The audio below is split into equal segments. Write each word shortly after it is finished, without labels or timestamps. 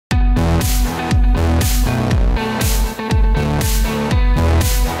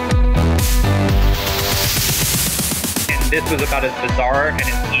this was about as bizarre and as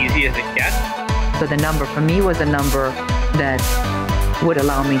easy as it gets. So the number for me was a number that would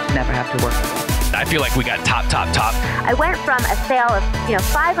allow me to never have to work. I feel like we got top. I went from a sale of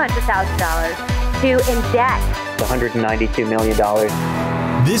 $500,000 to in debt. $192 million.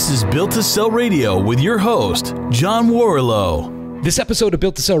 This is Built to Sell Radio with your host, John Warrillow. This episode of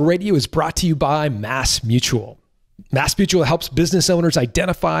Built to Sell Radio is brought to you by Mass Mutual. Mass Mutual helps business owners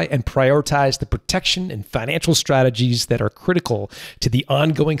identify and prioritize the protection and financial strategies that are critical to the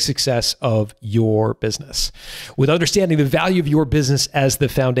ongoing success of your business. With understanding the value of your business as the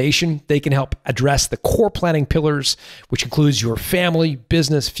foundation, they can help address the core planning pillars, which includes your family,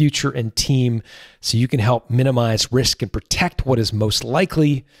 business, future, and team, so you can help minimize risk and protect what is most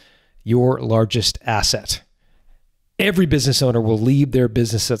likely your largest asset. Every business owner will leave their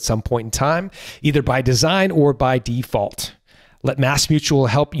business at some point in time, either by design or by default. Let Mass Mutual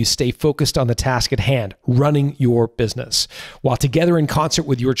help you stay focused on the task at hand, running your business, while together in concert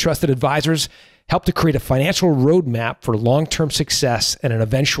with your trusted advisors, help to create a financial roadmap for long-term success and an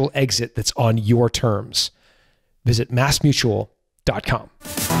eventual exit that's on your terms. Visit massmutual.com.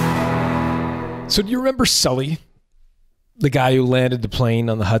 So do you remember Sully, the guy who landed the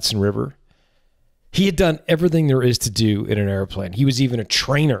plane on the Hudson River? He had done everything there is to do in an airplane. He was even a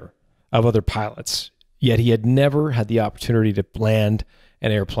trainer of other pilots, yet he had never had the opportunity to land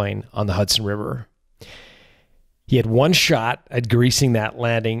an airplane on the Hudson River. He had one shot at greasing that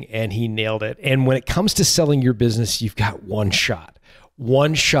landing, and he nailed it. And when it comes to selling your business, you've got one shot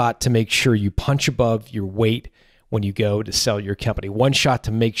to make sure you punch above your weight when you go to sell your company. One shot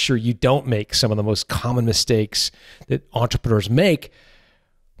to make sure you don't make some of the most common mistakes that entrepreneurs make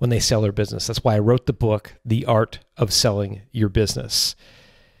when they sell their business. That's why I wrote the book, The Art of Selling Your Business.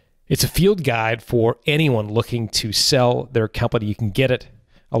 It's a field guide for anyone looking to sell their company. You can get it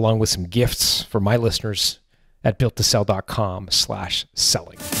along with some gifts for my listeners at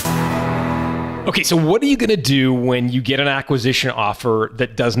builttosell.com/selling. Okay, so what are you going to do when you get an acquisition offer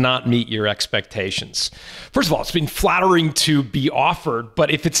that does not meet your expectations? First of all, it's been flattering to be offered, but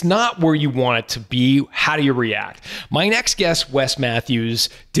if it's not where you want it to be, how do you react? My next guest, Wes Mathews,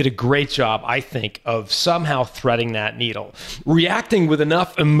 did a great job, I think, of somehow threading that needle, reacting with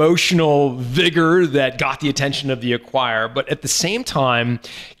enough emotional vigor that got the attention of the acquirer, but at the same time,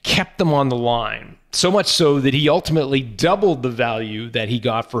 kept them on the line. So much so that he ultimately doubled the value that he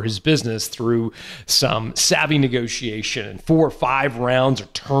got for his business through some savvy negotiation and 4 or 5 rounds or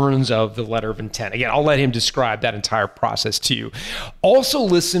turns of the letter of intent. Again, I'll let him describe that entire process to you. Also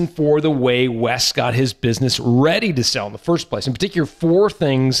listen for the way Wes got his business ready to sell in the first place. In particular, 4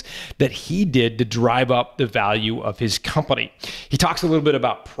 things that he did to drive up the value of his company. He talks a little bit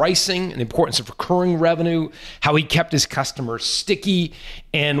about pricing and the importance of recurring revenue, how he kept his customers sticky,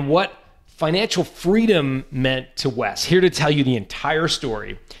 and what financial freedom meant to Wes. Here to tell you the entire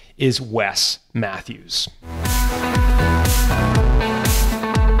story is Wes Mathews.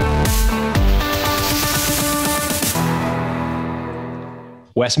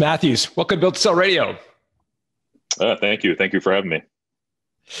 Wes Mathews, welcome to Built to Sell Radio. Thank you. Thank you for having me.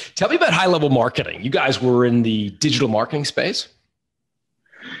 Tell me about high-level marketing. You guys were in the digital marketing space?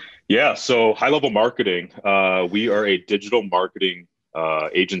 Yeah, so high-level marketing, we are a digital marketing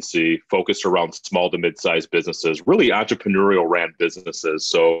agency focused around small to mid-sized businesses, really entrepreneurial ran businesses.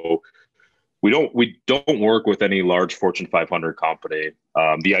 So we don't work with any large Fortune 500 company.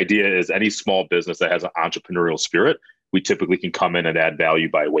 The idea is any small business that has an entrepreneurial spirit, we typically can come in and add value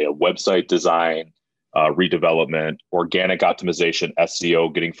by way of website design, redevelopment, organic optimization,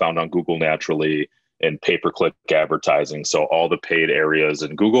 SEO, getting found on Google naturally, and pay-per-click advertising. So all the paid areas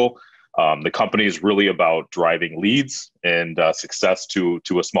in Google. The company is really about driving leads and success to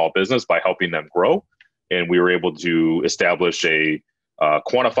a small business by helping them grow. And we were able to establish a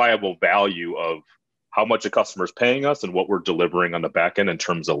quantifiable value of how much a customer is paying us and what we're delivering on the back end in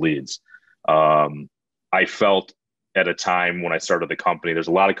terms of leads. I felt at a time when I started the company, there's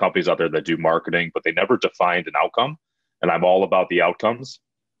a lot of companies out there that do marketing, but they never defined an outcome. And I'm all about the outcomes.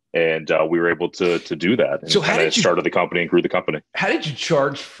 And we were able to do that. And so how did you started the company and grew the company? How did you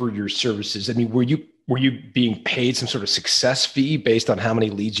charge for your services? I mean, were you being paid some sort of success fee based on how many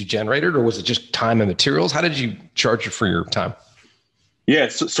leads you generated, or was it just time and materials? How did you charge for your time? Yeah,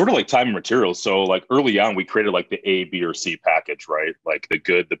 it's sort of like time and materials. So like early on, we created like the A, B, or C package, right? Like the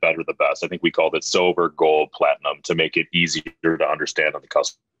good, the better, the best. I think we called it silver, gold, platinum to make it easier to understand on the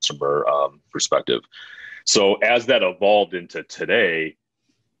customer perspective. So as that evolved into today,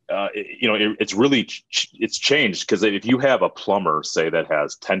 it's changed, because if you have a plumber, say, that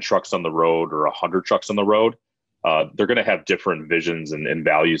has 10 trucks on the road or 100 trucks on the road, they're going to have different visions and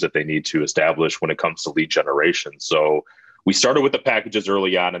values that they need to establish when it comes to lead generation. So we started with the packages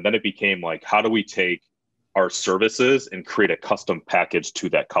early on, and then it became like, how do we take our services and create a custom package to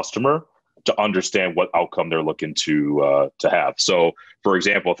that customer to understand what outcome they're looking to have. So for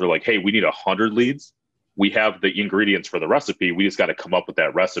example, if they're like, hey, we need 100 leads, we have the ingredients for the recipe. We just got to come up with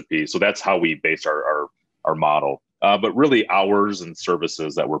that recipe. So that's how we base our model. But really hours and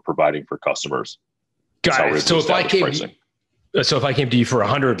services that we're providing for customers. Got it. So if I came to you for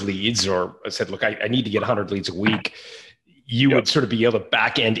 100 leads, or I said, look, I need to get 100 leads a week, you would sort of be able to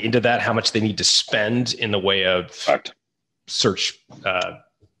back end into that, how much they need to spend in the way of search.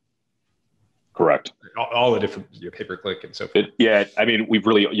 Correct. All the different pay-per-click and so forth. I mean, we've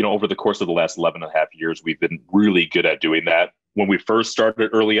really, over the course of the last 11 and a half years, we've been really good at doing that. When we first started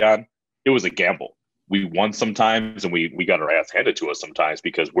early on, it was a gamble. We won sometimes, and we got our ass handed to us sometimes,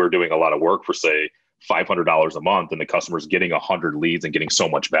 because we're doing a lot of work for, say, $500 a month, and the customer's getting 100 leads and getting so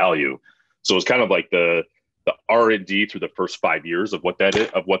much value. So it's kind of like the R&D through the first 5 years of what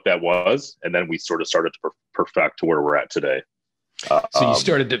that was, and then we sort of started to perfect to where we're at today. So you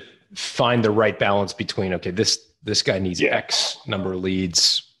started to find the right balance between, okay, this guy needs X number of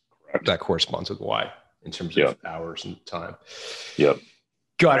leads. Correct. That corresponds with Y in terms of hours and time. Yep.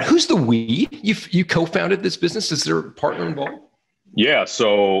 Got it. Who's the we? You co-founded this business. Is there a partner involved? Yeah.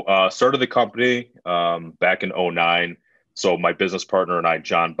 So started the company back in 2009. So my business partner and I,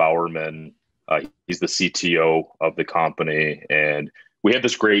 John Bowerman, he's the CTO of the company, and we had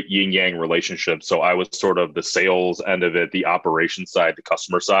this great yin yang relationship. So I was sort of the sales end of it, the operations side, the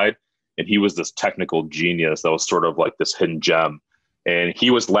customer side. And he was this technical genius that was sort of like this hidden gem. And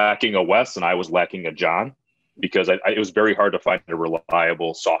he was lacking a Wes and I was lacking a John, because it was very hard to find a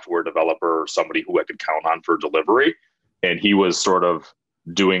reliable software developer, somebody who I could count on for delivery. And he was sort of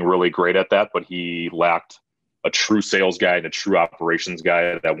doing really great at that, but he lacked a true sales guy and a true operations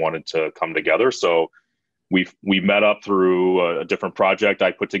guy that wanted to come together. So we met up through a different project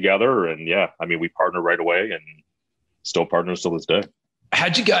I put together, and we partnered right away, and still partners to this day.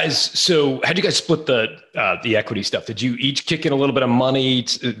 How'd you guys split the equity stuff? Did you each kick in a little bit of money,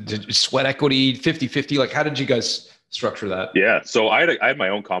 did sweat equity, 50-50? Like, how did you guys structure that? Yeah. So I had my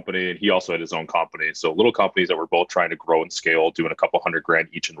own company, and he also had his own company. So little companies that were both trying to grow and scale, doing a couple $100,000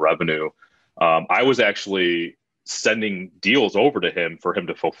 each in revenue. I was actually sending deals over to him for him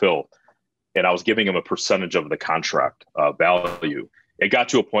to fulfill, and I was giving him a percentage of the contract value. It got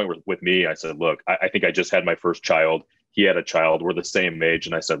to a point where, with me, I said, look, I think I just had my first child. He had a child. We're the same age.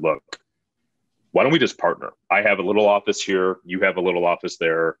 And I said, look, why don't we just partner? I have a little office here. You have a little office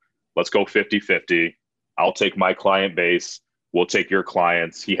there. Let's go 50-50. I'll take my client base. We'll take your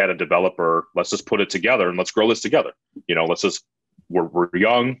clients. He had a developer. Let's just put it together and let's grow this together. We're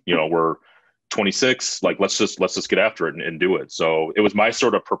young, we're 26. Like, let's just get after it and do it. So it was my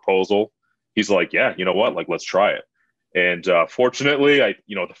sort of proposal. He's like, yeah, you know what? Like, let's try it. And fortunately,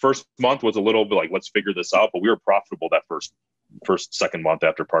 the first month was a little bit like, let's figure this out, but we were profitable that second month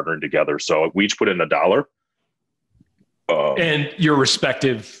after partnering together. So we each put in $1. And your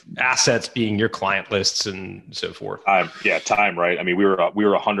respective assets being your client lists and so forth. Time, right? I mean, we were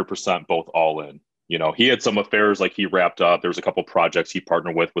 100% both all in. He had some affairs, like he wrapped up. There was a couple projects he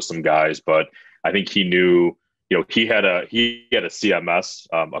partnered with some guys, but I think he knew, he had a CMS,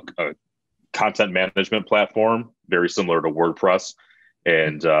 a content management platform, very similar to WordPress.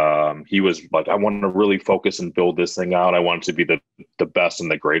 And he was like, I want to really focus and build this thing out. I want it to be the best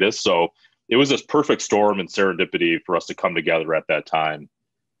and the greatest. So it was this perfect storm and serendipity for us to come together at that time.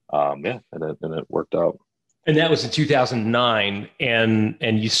 And it worked out. And that was in 2009, and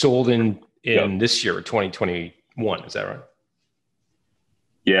you sold in this year, 2021. Is that right?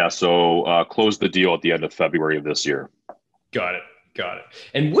 Yeah. So closed the deal at the end of February of this year. Got it.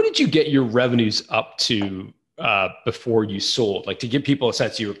 And what did you get your revenues up to before you sold? Like, to give people a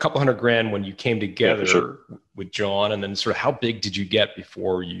sense, you were a couple $100,000 when you came together with John, and then sort of how big did you get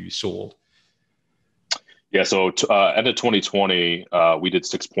before you sold? Yeah. So end of 2020, we did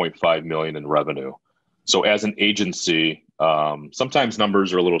 6.5 million in revenue. So as an agency, sometimes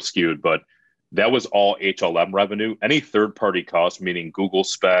numbers are a little skewed, but that was all HLM revenue. Any third-party costs, meaning Google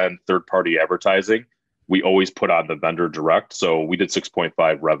spend, third-party advertising, we always put on the vendor direct. So we did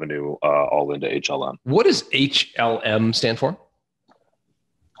 6.5 revenue all into HLM. What does HLM stand for?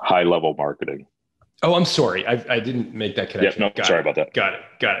 High level marketing. Oh, I'm sorry. I didn't make that connection. Yeah, sorry about that. Got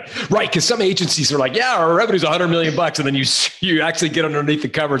it. Right. Because some agencies are like, yeah, our revenue's $100 million. And then you actually get underneath the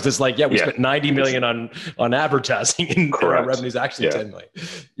covers. It's like, we spent 90 million on advertising, and our revenue's actually 10 million.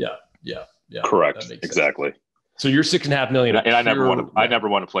 Yeah. Correct. Exactly. So you're 6.5 million. And I never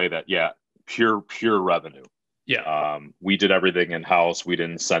want to play that. Yeah. Pure revenue. Yeah. We did everything in house. We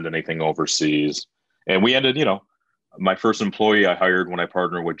didn't send anything overseas, and we ended, My first employee I hired when I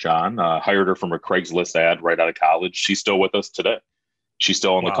partnered with John, hired her from a Craigslist ad right out of college. She's still with us today. She's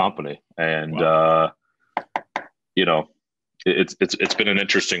still in the company. And, you know, it's been an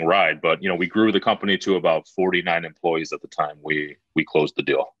interesting ride, but, you know, we grew the company to about 49 employees at the time we closed the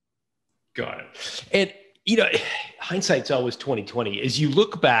deal. Got it. And, you know, hindsight's always 2020. As you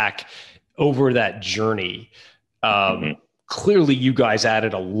look back over that journey, clearly you guys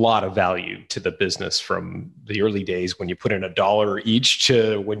added a lot of value to the business from the early days when you put in $1 each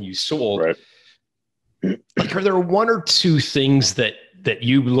to when you sold. Right. Like, are there one or two things that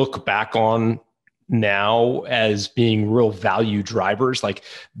you look back on now as being real value drivers? Like,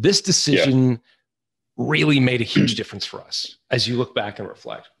 this decision really made a huge difference for us as you look back and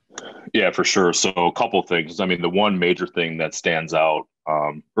reflect. Yeah, for sure. So a couple things. I mean, the one major thing that stands out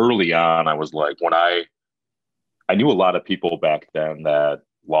early on, I was like, when I knew a lot of people back then that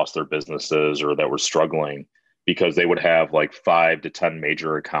lost their businesses or that were struggling because they would have like 5 to 10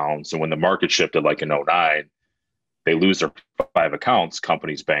 major accounts. And when the market shifted like in 2009, they lose their 5 accounts,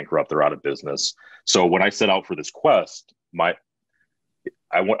 companies bankrupt, they're out of business. So when I set out for this quest,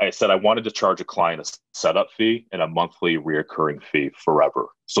 I said I wanted to charge a client a setup fee and a monthly reoccurring fee forever.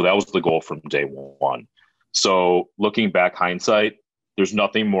 So that was the goal from day one. So looking back, hindsight, there's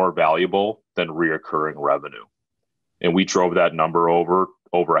nothing more valuable than reoccurring revenue. And we drove that number over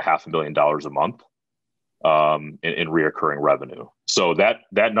 $500,000 a month in reoccurring revenue. So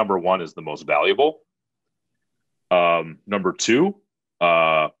that number one is the most valuable. Number two,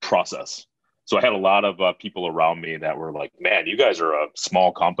 process. So I had a lot of people around me that were like, man, you guys are a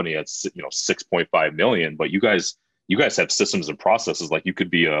small company at, you know, 6.5 million, but you guys have systems and processes. Like, you could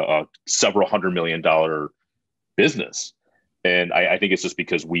be a several $100 million business. And I think it's just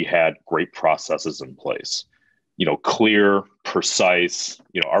because we had great processes in place, you know, clear, precise,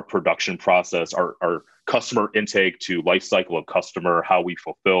 you know, our production process, our customer intake to life cycle of customer, how we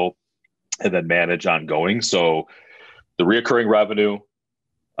fulfill and then manage ongoing. So the reoccurring revenue,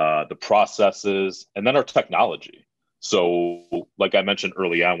 the processes, and then our technology. So like I mentioned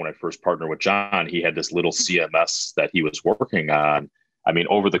early on, when I first partnered with John, he had this little CMS that he was working on. I mean,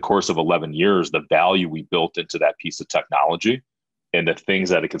 over the course of 11 years, the value we built into that piece of technology and the things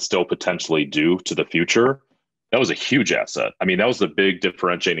that it could still potentially do to the future, that was a huge asset. I mean, that was the big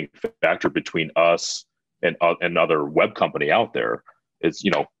differentiating factor between us and another web company out there. Is, you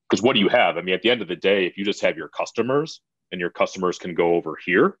know, because what do you have? I mean, at the end of the day, if you just have your customers and your customers can go over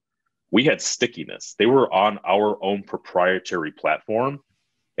here, we had stickiness. They were on our own proprietary platform.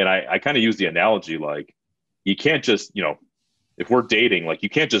 And I kind of use the analogy, like, you can't just, you know, if we're dating, like, you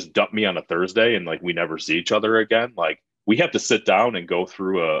can't just dump me on a Thursday and like we never see each other again. Like, we have to sit down and go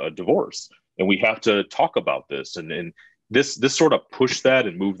through a divorce, and we have to talk about this. And this sort of pushed that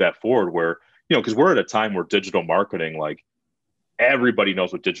and moved that forward, where, you know, because we're at a time where digital marketing, like, everybody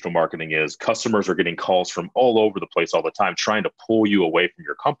knows what digital marketing is. Customers are getting calls from all over the place all the time, trying to pull you away from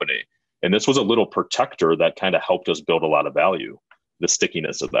your company. And this was a little protector that kind of helped us build a lot of value, the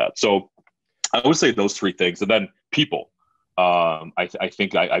stickiness of that. So I would say those three things. And then people. I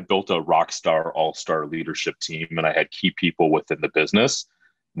think I built a rock star, all-star leadership team, and I had key people within the business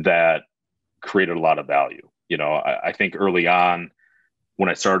that created a lot of value. You know, I think early on, when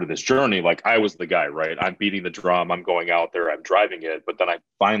I started this journey, like, I was the guy, right? I'm beating the drum, I'm going out there, I'm driving it. But then I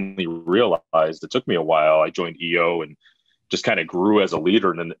finally realized, it took me a while. I joined EO and just kind of grew as a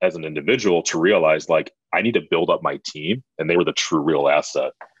leader and as an individual to realize, like, I need to build up my team, and they were the true real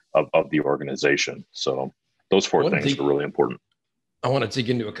asset of the organization. So those four things are really important. I want to dig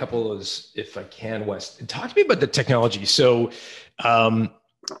into a couple of those if I can, Wes. Talk to me about the technology. So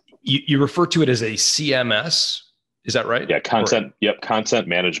you refer to it as a CMS. Is that right? Yeah, content. Yep, content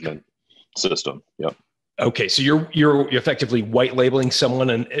management system. Yep. Okay, so you're effectively white labeling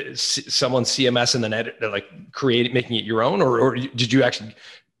someone's CMS and then making it your own, or did you actually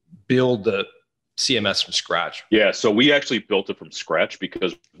build the CMS from scratch? Yeah, so we actually built it from scratch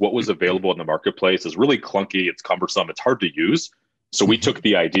because what was available in the marketplace is really clunky, it's cumbersome, it's hard to use. So we took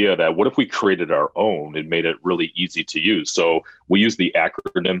the idea that, what if we created our own and made it really easy to use? So we use the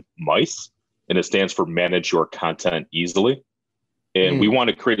acronym MICE, and it stands for Manage Your Content Easily. And we want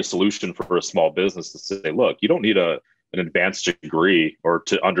to create a solution for a small business to say, look, you don't need an advanced degree or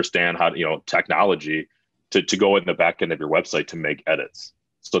to understand how, you know, technology to go in the back end of your website to make edits.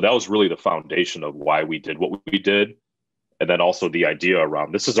 So that was really the foundation of why we did what we did. And then also the idea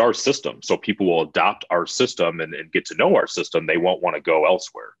around, this is our system. So people will adopt our system and get to know our system. They won't want to go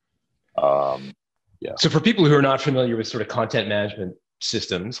elsewhere. Yeah. So for people who are not familiar with sort of content management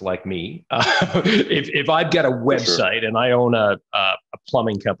systems like me, if I've got a website and I own a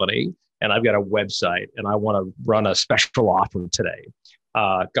plumbing company, and I've got a website and I want to run a special offer today.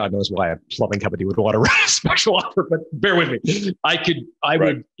 God knows why a plumbing company would want to run a special offer, but bear with me. I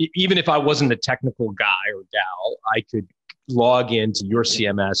would, even if I wasn't a technical guy or gal, I could log into your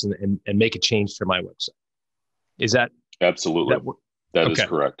CMS and make a change to my website. Is that? Absolutely. That is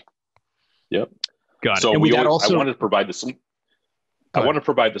correct. Yep. Got it. So and I wanted to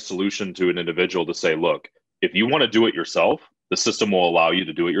provide the solution to an individual to say, look, if you want to do it yourself, the system will allow you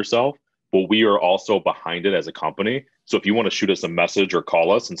to do it yourself, but we are also behind it as a company. So if you want to shoot us a message or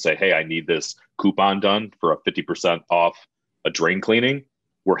call us and say, hey, I need this coupon done for a 50% off a drain cleaning,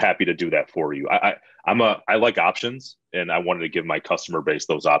 we're happy to do that for you. I like options, and I wanted to give my customer base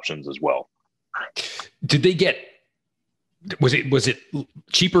those options as well. Did they get, was it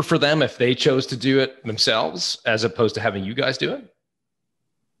cheaper for them if they chose to do it themselves as opposed to having you guys do it?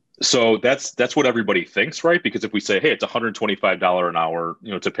 So that's what everybody thinks, right? Because if we say, hey, it's $125 an hour,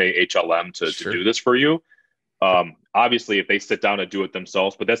 to pay HLM to do this for you. Obviously if they sit down and do it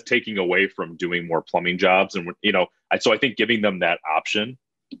themselves, but that's taking away from doing more plumbing jobs. And, so I think giving them that option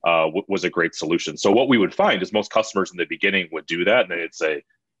was a great solution. So what we would find is most customers in the beginning would do that. And they'd say,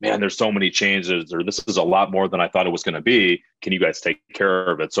 man, there's so many changes, or this is a lot more than I thought it was going to be. Can you guys take care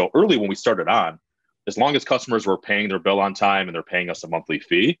of it? So early when we started on, as long as customers were paying their bill on time and they're paying us a monthly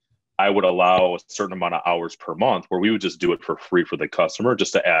fee, I would allow a certain amount of hours per month where we would just do it for free for the customer,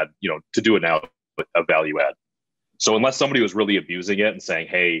 just to add, to do a value add. So unless somebody was really abusing it and saying,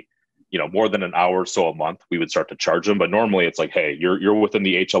 hey, more than an hour or so a month, we would start to charge them. But normally it's like, hey, you're within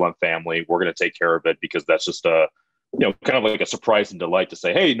the HLM family. We're going to take care of it, because that's just kind of like a surprise and delight to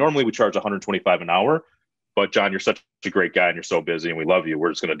say, hey, normally we charge $125 an hour, but John, you're such a great guy and you're so busy and we love you.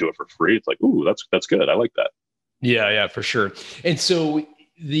 We're just going to do it for free. It's like, ooh, that's good. I like that. Yeah, for sure. And so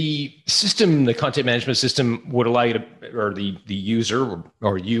the system, the content management system, would allow you to, or the user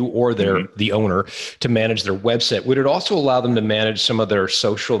or you or the owner, to manage their website. Would it also allow them to manage some of their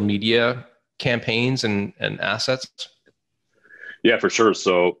social media campaigns and assets? Yeah, for sure.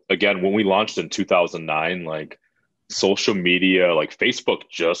 So again, when we launched in 2009, like social media, like Facebook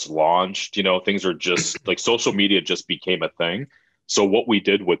just launched, things are just like social media just became a thing. So what we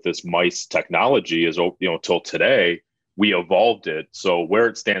did with this mice technology is, till today, we evolved it. So where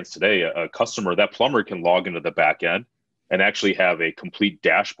it stands today, a customer, that plumber can log into the back end and actually have a complete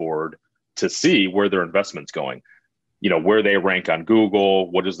dashboard to see where their investment's going, where they rank on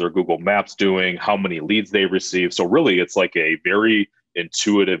Google, what is their Google Maps doing, how many leads they receive. So really it's like a very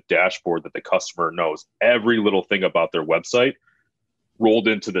intuitive dashboard that the customer knows every little thing about their website rolled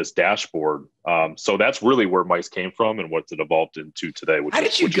into this dashboard. So that's really where mice came from and what it evolved into today, which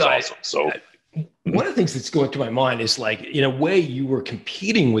is awesome. So one of the things that's going through my mind is, like, in a way you were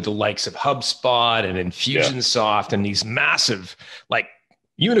competing with the likes of HubSpot and Infusionsoft and these massive, like,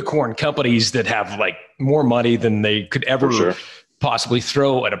 unicorn companies that have like more money than they could ever possibly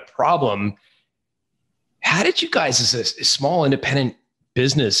throw at a problem. How did you guys, as a small independent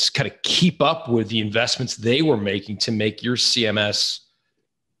business, kind of keep up with the investments they were making to make your CMS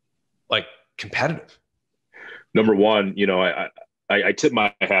like competitive? Number one, I tip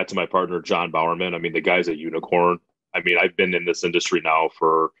my hat to my partner, John Bowerman. I mean, the guy's a unicorn. I mean, I've been in this industry now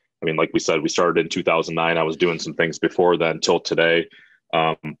for, like we said, we started in 2009. I was doing some things before then till today.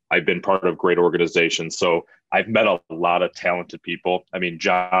 I've been part of great organizations. So I've met a lot of talented people. I mean,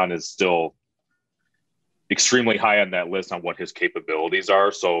 John is still extremely high on that list on what his capabilities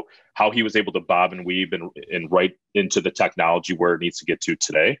are. So how he was able to bob and weave and right into the technology where it needs to get to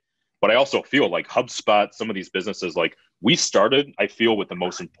today. But I also feel like HubSpot, some of these businesses, like we started, I feel, with the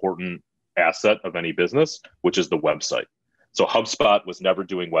most important asset of any business, which is the website. So HubSpot was never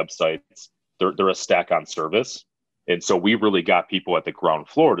doing websites. They're a stack on service. And so we really got people at the ground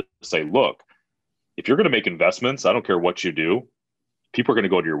floor to say, look, if you're going to make investments, I don't care what you do, people are going to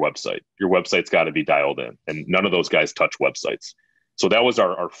go to your website. Your website's got to be dialed in. And none of those guys touch websites. So that was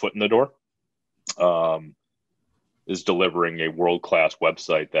our foot in the door. Is delivering a world-class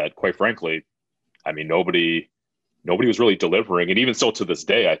website that, quite frankly, I mean, nobody was really delivering. And even so to this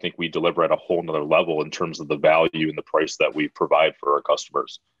day, I think we deliver at a whole nother level in terms of the value and the price that we provide for our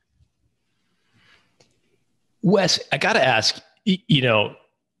customers. Wes, I got to ask,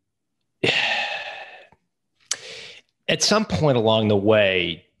 at some point along the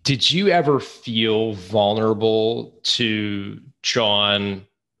way, did you ever feel vulnerable to John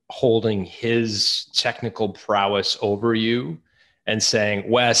holding his technical prowess over you and saying,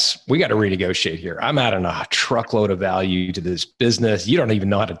 Wes, we got to renegotiate here. I'm adding a truckload of value to this business. You don't even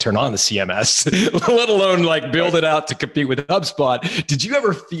know how to turn on the CMS, let alone like build it out to compete with HubSpot. Did you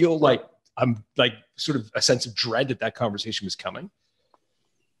ever feel like sort of a sense of dread that conversation was coming?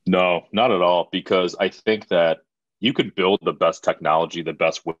 No, not at all. Because I think that you could build the best technology, the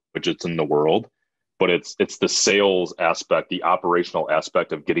best widgets in the world, but it's the sales aspect, the operational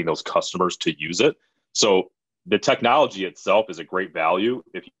aspect of getting those customers to use it. So the technology itself is a great value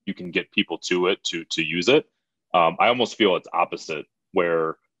if you can get people to it to use it. I almost feel it's opposite,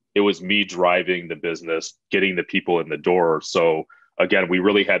 where it was me driving the business, getting the people in the door. So again, we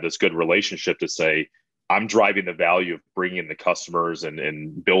really had this good relationship to say, I'm driving the value of bringing in the customers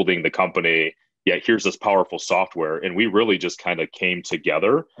and building the company. Yeah, here's this powerful software. And we really just kind of came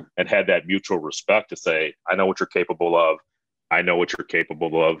together and had that mutual respect to say, I know what you're capable of. I know what you're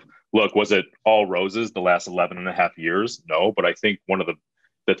capable of. Look, was it all roses the last 11 and a half years? No, but I think one of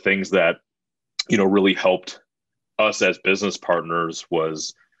the things that, really helped us as business partners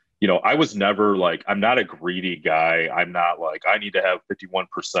was, I was never like, I'm not a greedy guy. I'm not like, I need to have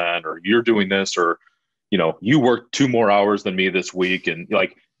 51% or you're doing this, or, you worked 2 more hours than me this week. And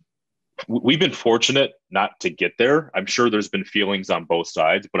like, we've been fortunate not to get there. I'm sure there's been feelings on both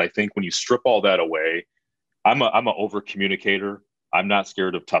sides, but I think when you strip all that away, I'm a over communicator. I'm not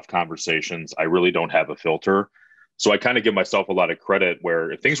scared of tough conversations. I really don't have a filter. So I kind of give myself a lot of credit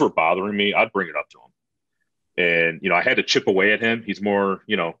where if things were bothering me, I'd bring it up to him. And, I had to chip away at him. He's more,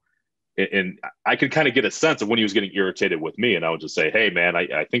 and I could kind of get a sense of when he was getting irritated with me. And I would just say, hey, man,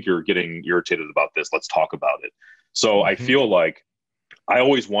 I think you're getting irritated about this. Let's talk about it. So I feel like I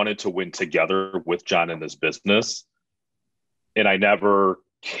always wanted to win together with John in this business. And I never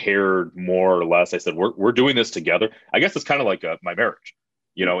cared more or less. I said, we're doing this together. I guess it's kind of like my marriage,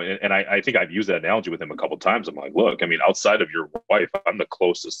 and I think I've used that analogy with him a couple of times. I'm like, look, I mean, outside of your wife, I'm the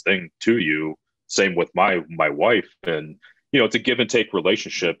closest thing to you. Same with my wife. And, it's a give and take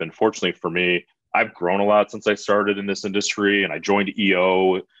relationship. And fortunately for me, I've grown a lot since I started in this industry, and I joined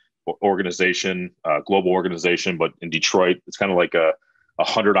EO organization, global organization, but in Detroit, it's kind of like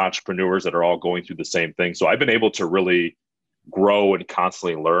 100 entrepreneurs that are all going through the same thing. So I've been able to really grow and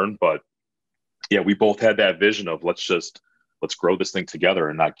constantly learn. But yeah, we both had that vision of let's grow this thing together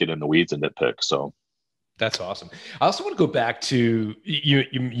and not get in the weeds and nitpick. So that's awesome. I also want to go back to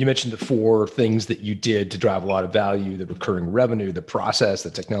you mentioned the 4 things that you did to drive a lot of value: the recurring revenue, the process, the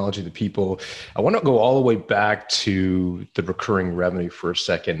technology, the people. I want to go all the way back to the recurring revenue for a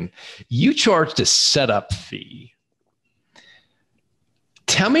second. You charged a setup fee.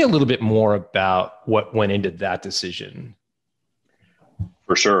 Tell me a little bit more about what went into that decision.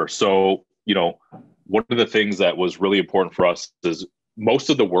 For sure. So, one of the things that was really important for us is most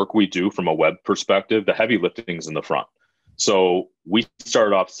of the work we do from a web perspective, the heavy lifting is in the front. So we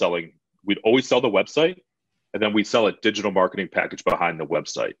started off we'd always sell the website, and then we'd sell a digital marketing package behind the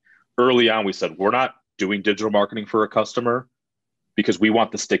website. Early on, we said, we're not doing digital marketing for a customer because we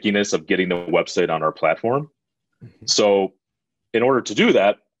want the stickiness of getting the website on our platform. Mm-hmm. So in order to do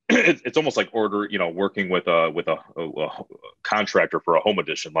that, it's almost like working with a contractor for a home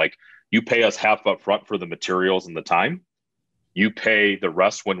edition. Like, you pay us half up front for the materials and the time. You pay the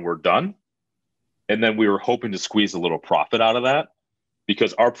rest when we're done. And then we were hoping to squeeze a little profit out of that,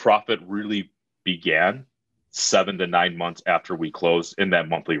 because our profit really began 7 to 9 months after we closed in that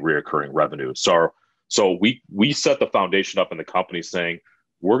monthly reoccurring revenue. So we set the foundation up in the company saying,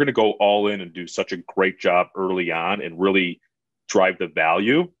 we're going to go all in and do such a great job early on and really drive the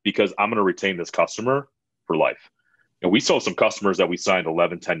value, because I'm going to retain this customer for life. And we saw some customers that we signed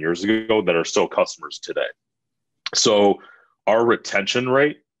 11, 10 years ago that are still customers today. So our retention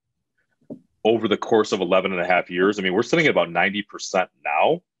rate over the course of 11 and a half years, I mean, we're sitting at about 90%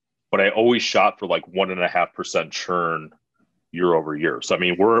 now, but I always shot for like 1.5% churn year over year. So, I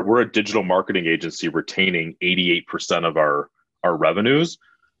mean, we're a digital marketing agency retaining 88% of our revenues.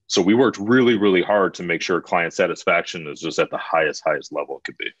 So we worked really, really hard to make sure client satisfaction is just at the highest level it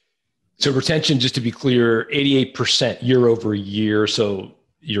could be. So retention, just to be clear, 88% year over year. So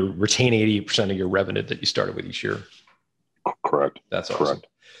you're retaining 88% of your revenue that you started with each year. Correct. That's awesome. Correct.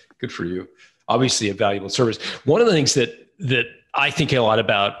 Good for you. Obviously a valuable service. One of the things that I think a lot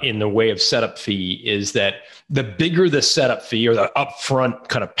about in the way of setup fee is that the bigger the setup fee or the upfront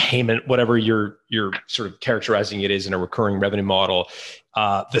kind of payment, whatever you're sort of characterizing it is in a recurring revenue model,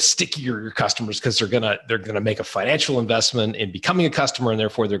 the stickier your customers, because they're gonna make a financial investment in becoming a customer, and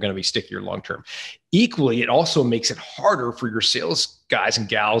therefore they're going to be stickier long term. Equally, it also makes it harder for your sales guys and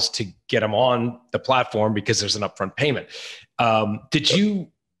gals to get them on the platform because there's an upfront payment.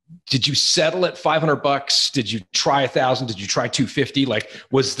 Did you settle at $500? Did you try 1,000? Did you try 250? Like,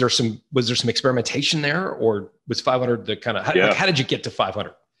 was there some experimentation there, or was 500 the kind of, how did you get to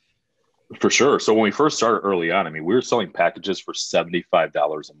 500? For sure. So when we first started early on, I mean, we were selling packages for $75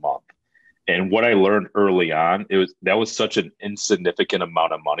 a month. And what I learned early on, that was such an insignificant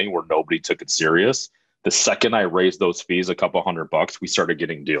amount of money where nobody took it serious. The second I raised those fees a couple $100, we started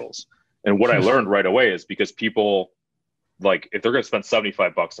getting deals. And what I learned right away is because people, like, if they're going to spend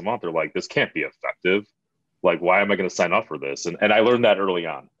 $75 a month, they're like, this can't be effective. Like, why am I going to sign up for this? And I learned that early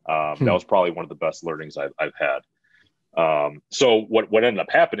on. That was probably one of the best learnings I've had. So what ended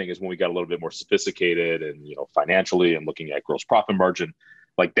up happening is when we got a little bit more sophisticated and, financially and looking at gross profit margin,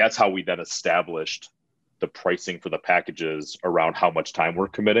 like that's how we then established the pricing for the packages around how much time we're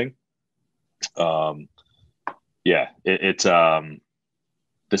committing. It's the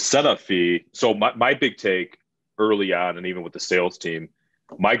setup fee. So my big take early on, and even with the sales team,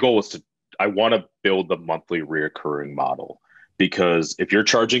 my goal was I want to build the monthly reoccurring model, because if you're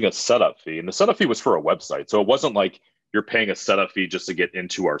charging a setup fee, and the setup fee was for a website, so it wasn't like you're paying a setup fee just to get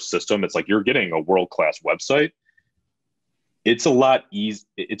into our system. It's like you're getting a world-class website. It's a lot easy.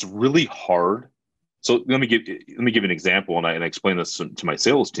 It's really hard. So let me give you an example, and I explain this to my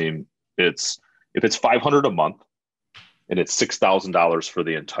sales team. If it's $500 a month and it's $6,000 for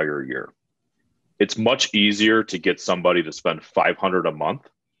the entire year, it's much easier to get somebody to spend $500 a month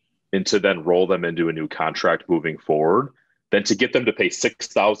and to then roll them into a new contract moving forward than to get them to pay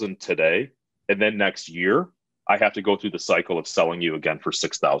 $6,000 today. And then next year, I have to go through the cycle of selling you again for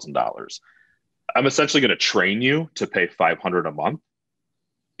 $6,000. I'm essentially going to train you to pay $500 a month,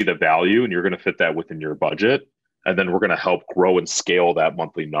 see the value, and you're going to fit that within your budget. And then we're going to help grow and scale that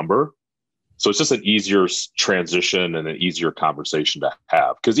monthly number. So it's just an easier transition and an easier conversation to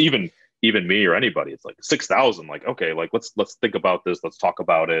have. Because even me or anybody, it's like 6,000, like, okay, like let's think about this. Let's talk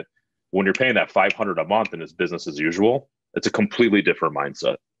about it. When you're paying that $500 a month and it's business as usual, it's a completely different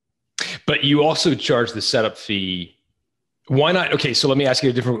mindset. But you also charge the setup fee. Why not? Okay, so let me ask you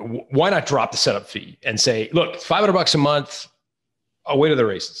a different. Why not drop the setup fee and say, look, $500 a month, away to the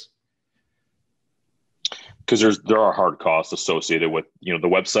races? Because there are hard costs associated with the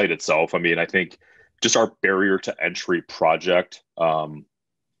website itself. I mean, I think just our barrier to entry project.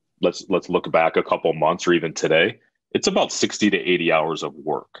 Let's look back a couple months or even today. It's about 60 to 80 hours of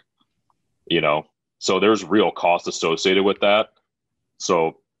work. So there's real cost associated with that.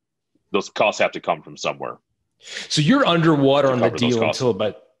 So those costs have to come from somewhere. So you're underwater on the deal until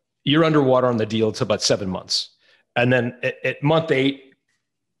about 7 months. And then at month 8,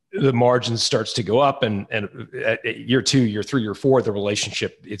 the margin starts to go up. And at year 2, year 3, year 4, the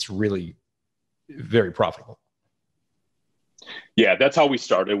relationship, it's really very profitable. Yeah, that's how we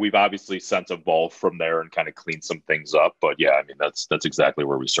started. We've obviously since evolved from there and kind of cleaned some things up. But yeah, I mean, that's exactly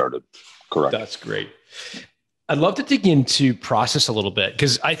where we started. Correct. That's great. I'd love to dig into process a little bit,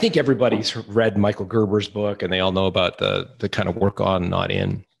 because I think everybody's read Michael Gerber's book and they all know about the kind of work on, not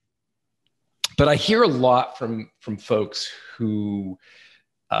in. But I hear a lot from folks who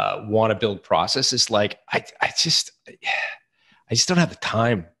want to build processes. Like, I just don't have the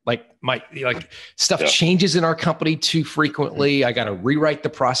time. Like stuff changes in our company too frequently. I got to rewrite the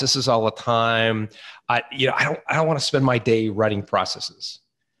processes all the time. I don't want to spend my day writing processes.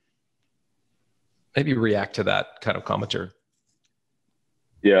 Maybe react to that kind of commentary.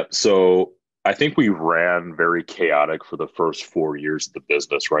 Yeah. So I think we ran very chaotic for the first 4 years of the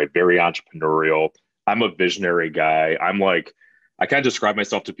business, right? Very entrepreneurial. I'm a visionary guy. I kind of describe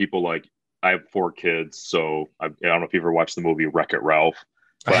myself to people like, I have 4 kids. So I don't know if you ever watched the movie Wreck-It Ralph,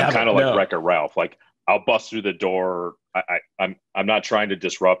 but I'm kind of like Wreck-It Ralph. Like, I'll bust through the door. I'm not trying to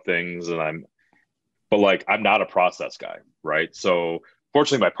disrupt things, but I'm not a process guy, right? So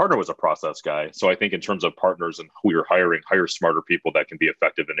fortunately, my partner was a process guy. So I think in terms of partners and who you're hiring, hire smarter people that can be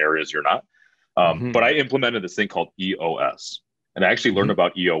effective in areas you're not. But I implemented this thing called EOS, and I actually learned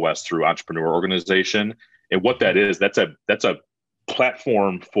about EOS through Entrepreneur Organization. And what that is, that's a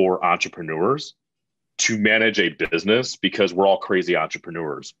platform for entrepreneurs to manage a business, because we're all crazy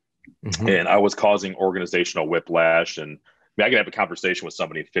entrepreneurs. And I was causing organizational whiplash. And I can have a conversation with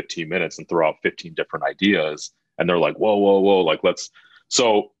somebody in 15 minutes and throw out 15 different ideas. And they're like, whoa,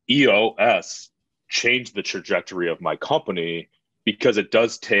 So EOS changed the trajectory of my company, because it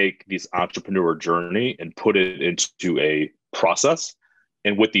does take this entrepreneur journey and put it into a process.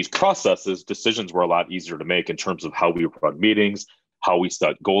 And with these processes, decisions were a lot easier to make in terms of how we run meetings, how we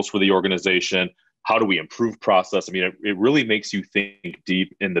set goals for the organization, how do we improve process. I mean, it really makes you think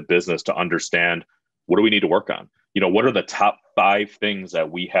deep in the business to understand, what do we need to work on? What are the top 5 things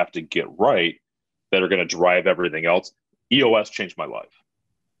that we have to get right that are going to drive everything else? EOS changed my life.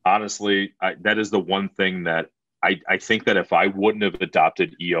 Honestly, that is the one thing that I think that if I wouldn't have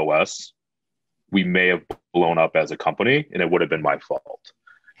adopted EOS, we may have blown up as a company, and it would have been my fault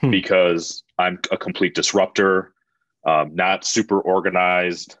because I'm a complete disruptor, not super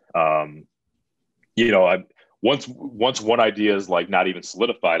organized. I once one idea is like not even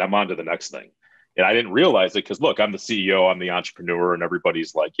solidified, I'm on to the next thing. And I didn't realize it because look, I'm the CEO, I'm the entrepreneur, and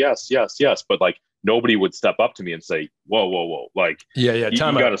everybody's like, yes, yes, yes. But like nobody would step up to me and say, whoa, whoa, whoa. Like, you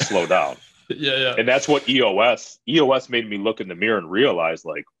got to slow down. Yeah. And that's what EOS made me look in the mirror and realize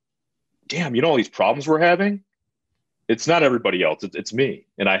like, damn, all these problems we're having, it's not everybody else. It's me.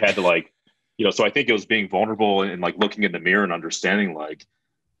 And I had to like, so I think it was being vulnerable and like looking in the mirror and understanding like,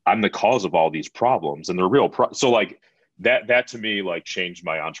 I'm the cause of all these problems and they're real. So like that to me, like changed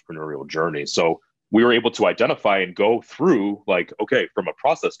my entrepreneurial journey. So we were able to identify and go through like, okay, from a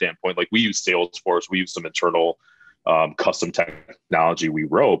process standpoint, like we use Salesforce, we use some internal custom technology we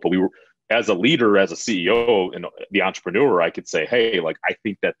wrote, but we were, as a leader, as a CEO and the entrepreneur, I could say, hey, like, I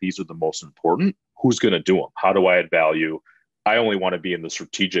think that these are the most important. Who's going to do them? How do I add value? I only want to be in the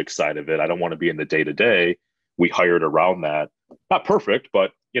strategic side of it. I don't want to be in the day-to-day. We hired around that. Not perfect,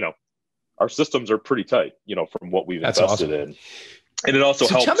 but, our systems are pretty tight, from what we've invested in. And it also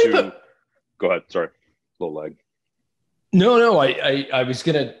helps to go ahead. Sorry. A little lag. No, I was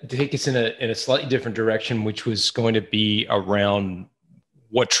going to take us in a slightly different direction, which was going to be around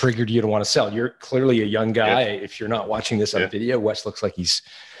what triggered you to want to sell. You're clearly a young guy. Yeah. If you're not watching this on video, Wes looks like he's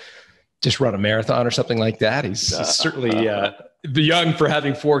just run a marathon or something like that. He's certainly young for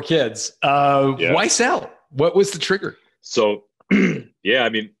having 4 kids. Why sell? What was the trigger? So, I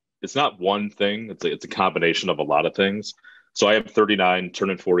mean, it's not one thing. It's a combination of a lot of things. So I am 39,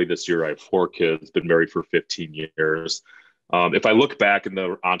 turning 40 this year. I have 4 kids, been married for 15 years. If I look back in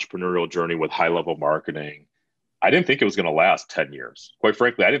the entrepreneurial journey with high level marketing, I didn't think it was going to last 10 years. Quite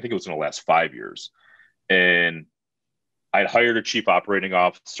frankly, I didn't think it was going to last 5 years. And I'd hired a chief operating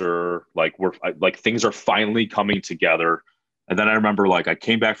officer, like things are finally coming together. And then I remember like I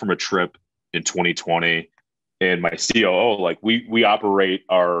came back from a trip in 2020 and my COO, like we operate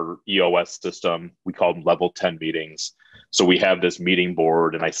our EOS system. We call them level 10 meetings. So we have this meeting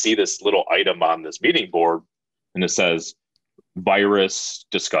board and I see this little item on this meeting board and it says virus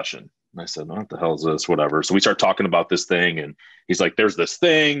discussion. And I said, what the hell is this? Whatever. So we start talking about this thing and he's like, there's this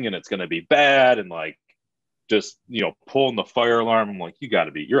thing and it's going to be bad. And like, just, pulling the fire alarm. I'm like, you're out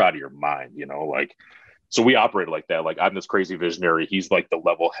of your mind, like, so we operate like that. Like I'm this crazy visionary. He's like the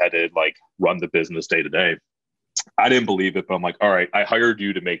level headed, like run the business day to day. I didn't believe it, but I'm like, all right, I hired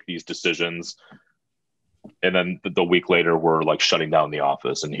you to make these decisions. And then the week later, we're like shutting down the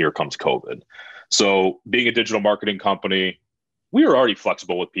office and here comes COVID. So being a digital marketing company, we were already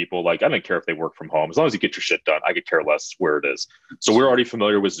flexible with people. Like I didn't care if they work from home. As long as you get your shit done, I could care less where it is. So we're already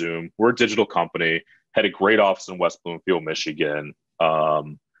familiar with Zoom. We're a digital company, had a great office in West Bloomfield, Michigan.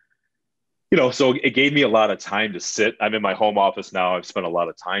 So it gave me a lot of time to sit. I'm in my home office now. I've spent a lot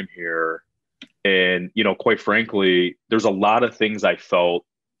of time here. And, quite frankly, there's a lot of things I felt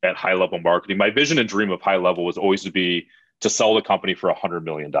at high level marketing. My vision and dream of high level was always to sell the company for $100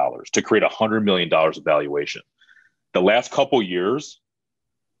 million, to create $100 million of valuation. The last couple of years,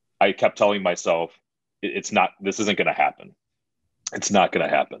 I kept telling myself, this isn't going to happen. It's not going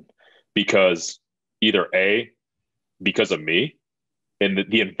to happen because either because of me and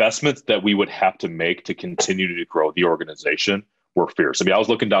the investments that we would have to make to continue to grow the organization were fierce. I mean, I was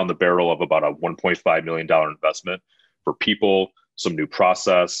looking down the barrel of about a $1.5 million investment for people, some new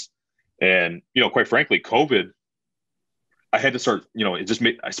process. And, quite frankly, COVID, I had to start,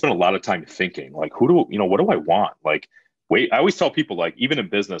 I spent a lot of time thinking like, what do I want? Like, I always tell people like, even in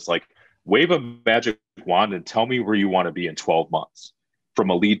business, like wave a magic wand and tell me where you want to be in 12 months from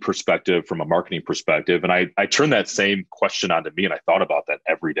a lead perspective, from a marketing perspective. And I turned that same question onto me and I thought about that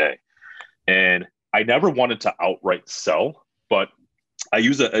every day. And I never wanted to outright sell, but I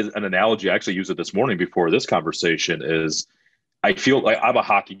use it as an analogy. I actually used it this morning before this conversation is I feel like I'm a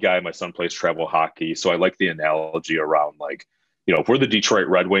hockey guy. My son plays travel hockey. So I like the analogy around like, if we're the Detroit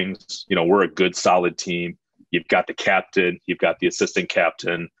Red Wings, we're a good, solid team. You've got the captain, you've got the assistant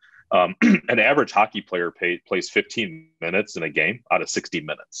captain. An average hockey player plays 15 minutes in a game out of 60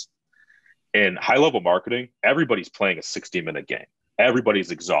 minutes. In high level marketing, everybody's playing a 60-minute game.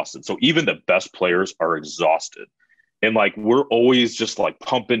 Everybody's exhausted. So even the best players are exhausted. And like, we're always just like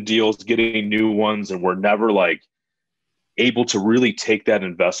pumping deals, getting new ones. And we're never like able to really take that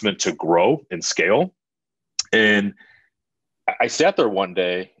investment to grow and scale. And I sat there one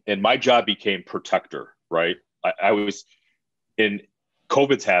day and my job became protector, right? I was in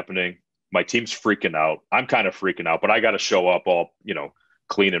COVID's happening. My team's freaking out. I'm kind of freaking out, but I got to show up all,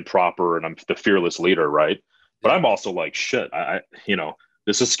 clean and proper. And I'm the fearless leader, right? But I'm also like, shit,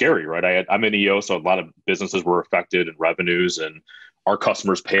 this is scary, right? I'm in EO, so a lot of businesses were affected and revenues. And our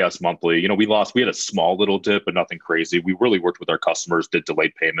customers pay us monthly. You know, we had a small little dip, but nothing crazy. We really worked with our customers, did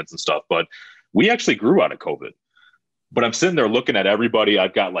delayed payments and stuff, but we actually grew out of COVID. But I'm sitting there looking at everybody.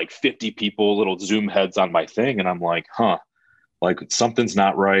 I've got like 50 people, little Zoom heads on my thing. And I'm like, like something's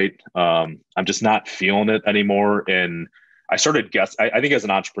not right. I'm just not feeling it anymore. And I started I think as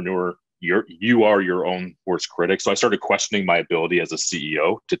an entrepreneur, you are your own worst critic. So I started questioning my ability as a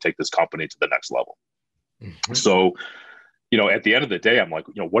CEO to take this company to the next level. Mm-hmm. So, you know, at the end of the day, I'm like,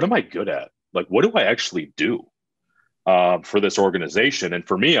 you know, what am I good at? Like, what do I actually do for this organization? And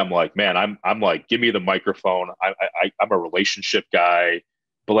for me, I'm like, man, I'm like, give me the microphone. I'm a relationship guy,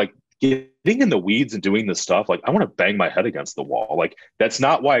 but like getting in the weeds and doing this stuff, like I want to bang my head against the wall. Like that's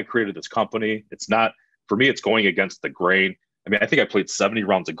not why I created this company. It's not, for me, it's going against the grain. I mean, I think I played 70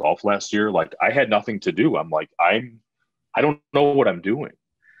 rounds of golf last year. Like I had nothing to do. I'm like, I don't know what I'm doing.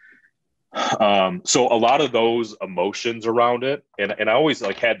 So a lot of those emotions around it, and I always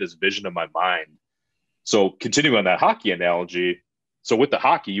like had this vision in my mind. So continuing on that hockey analogy, so with the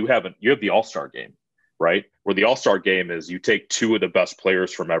hockey, you have the All-Star game, right? Where the All-Star game is you take 2 of the best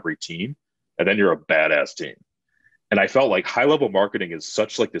players from every team, and then you're a badass team. And I felt like high-level marketing is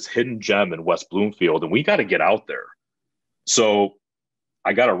such like this hidden gem in West Bloomfield, and we got to get out there. So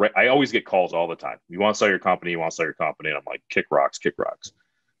I always get calls all the time. You want to sell your company? And I'm like, kick rocks.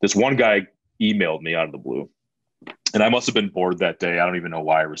 This one guy emailed me out of the blue, and I must have been bored that day. I don't even know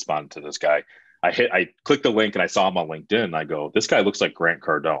why I responded to this guy. I clicked the link and I saw him on LinkedIn. And I go, this guy looks like Grant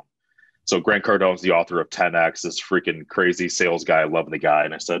Cardone. So Grant Cardone's the author of 10X, this freaking crazy sales guy. I love the guy.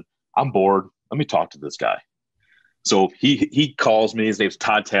 And I said, I'm bored. Let me talk to this guy. So he calls me. His name's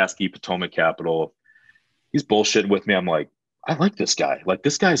Todd Taskey, Potomac Capital. He's bullshitting with me. I'm like, I like this guy. Like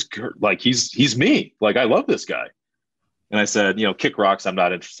this guy's like, he's me. Like, I love this guy. And I said, you know, kick rocks. I'm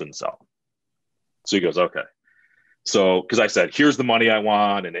not interested in selling. So he goes, okay. So, because I said, here's the money I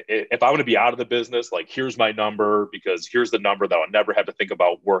want. And if I want to be out of the business, like, here's my number, because here's the number that I'll never have to think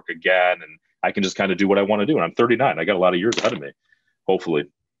about work again. And I can just kind of do what I want to do. And I'm 39. I got a lot of years ahead of me, hopefully.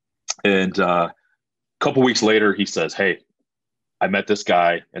 And a couple weeks later, he says, hey, I met this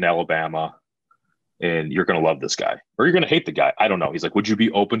guy in Alabama, and you're going to love this guy, or you're going to hate the guy. I don't know. He's like, would you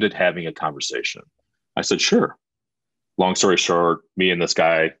be open to having a conversation? I said, sure. Long story short, me and this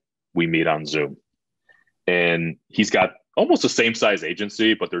guy, we meet on Zoom. And he's got almost the same size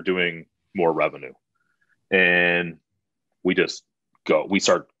agency, but they're doing more revenue. And we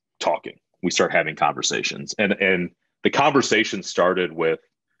start talking. We start having conversations. And the conversation started with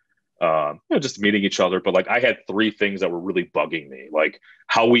just meeting each other. But like I had 3 things that were really bugging me, like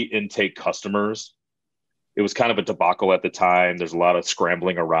how we intake customers. It was kind of a debacle at the time. There's a lot of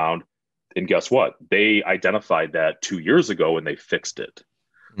scrambling around. And guess what? They identified that 2 years ago and they fixed it.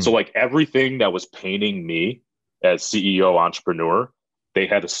 So like everything that was paining me as CEO entrepreneur, they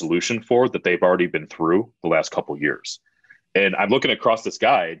had a solution for that they've already been through the last couple of years. And I'm looking across this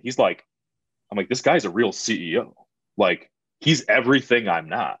guy and I'm like, this guy's a real CEO. Like he's everything I'm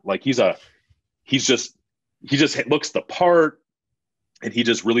not. Like he just looks the part, and he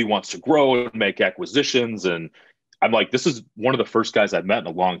just really wants to grow and make acquisitions. And I'm like, this is one of the first guys I've met in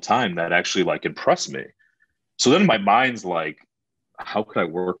a long time that actually like impressed me. So then my mind's like, how could I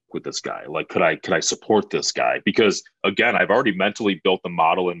work with this guy? Like, could I support this guy? Because again, I've already mentally built the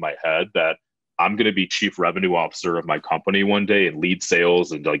model in my head that I'm going to be chief revenue officer of my company one day and lead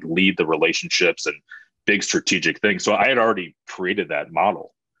sales and like lead the relationships and big strategic things. So I had already created that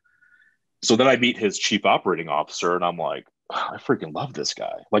model. So then I meet his chief operating officer and I'm like, I freaking love this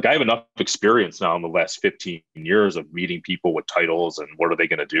guy. Like I have enough experience now in the last 15 years of meeting people with titles and what are they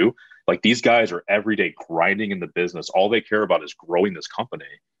going to do? Like these guys are every day grinding in the business. All they care about is growing this company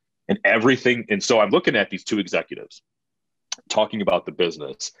and everything. And so I'm looking at these 2 executives talking about the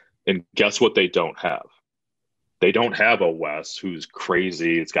business, and guess what they don't have? They don't have a Wes who's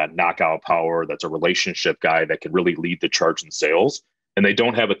crazy. It's got knockout power. That's a relationship guy that can really lead the charge in sales. And they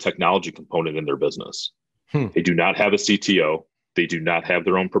don't have a technology component in their business. They do not have a CTO. They do not have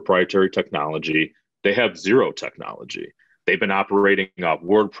their own proprietary technology. They have 0 technology. They've been operating off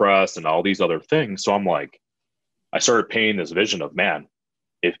WordPress and all these other things. So I'm like, I started painting this vision of, man,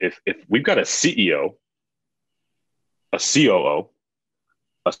 if we've got a CEO, a COO,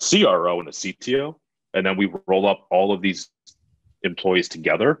 a CRO, and a CTO, and then we roll up all of these employees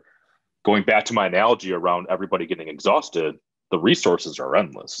together, going back to my analogy around everybody getting exhausted, the resources are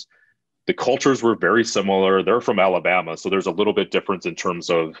endless. The cultures were very similar. They're from Alabama, so there's a little bit difference in terms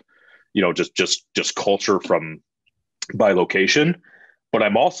of, you know, just culture from by location. But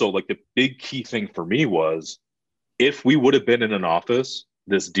I'm also like, the big key thing for me was, if we would have been in an office,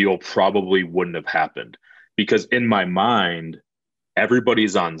 this deal probably wouldn't have happened, because in my mind,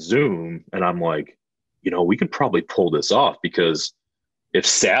 everybody's on Zoom, and I'm like, we can probably pull this off, because if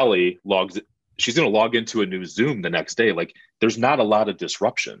Sally she's going to log into a new Zoom the next day. Like, there's not a lot of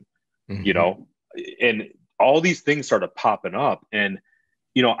disruption, and all these things started popping up. And,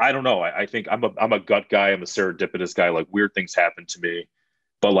 I don't know. I think I'm a gut guy. I'm a serendipitous guy. Like, weird things happen to me,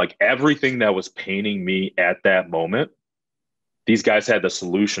 but like everything that was paining me at that moment, these guys had the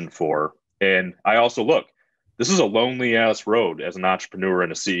solution for. And I also, look, this is a lonely ass road as an entrepreneur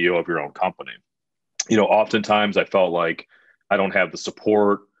and a CEO of your own company. Oftentimes I felt like I don't have the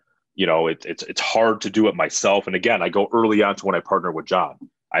support. It's hard to do it myself. And again, I go early on to when I partnered with John.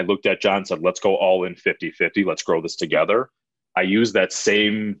 I looked at John and said, let's go all in 50-50. Let's grow this together. I used that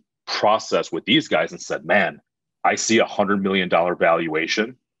same process with these guys and said, man, I see $100 million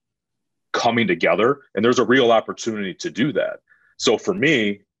valuation coming together, and there's a real opportunity to do that. So for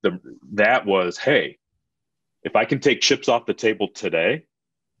me, that was, hey, if I can take chips off the table today,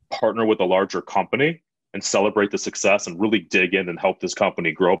 partner with a larger company and celebrate the success and really dig in and help this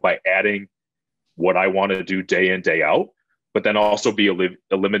company grow by adding what I want to do day in, day out, but then also be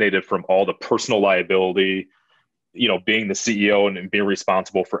eliminated from all the personal liability, being the CEO and being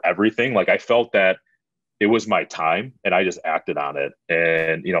responsible for everything. Like, I felt that it was my time, and I just acted on it.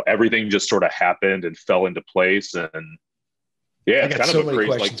 And, everything just sort of happened and fell into place. And yeah, I got so many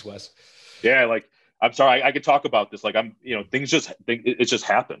questions, Wes. Yeah. Like, I'm sorry, I could talk about this. Like, it just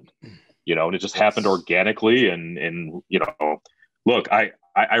happened, and it just happened organically. And, look, I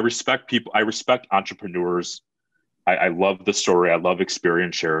respect people. I respect entrepreneurs. I love the story. I love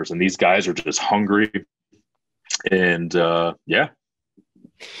experience shares, and these guys are just hungry. And yeah.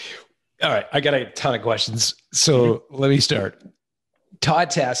 All right. I got a ton of questions. So let me start. Todd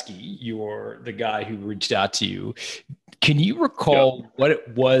Taskey, you're the guy who reached out to you. Can you recall what it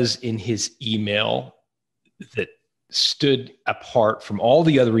was in his email that stood apart from all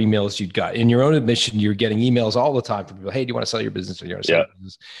the other emails you'd got? In your own admission, you're getting emails all the time from people. Hey, do you want to sell your business? Or do you want to sell your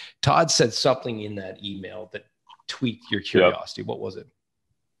business? Todd said something in that email that tweaked your curiosity. What was it?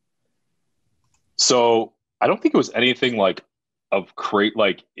 So I don't think it was anything like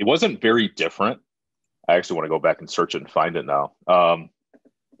it wasn't very different. I actually want to go back and search it and find it now.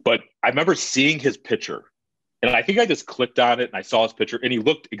 But I remember seeing his picture, and I think I just clicked on it and I saw his picture, and he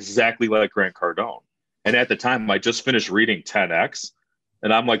looked exactly like Grant Cardone. And at the time I just finished reading 10X,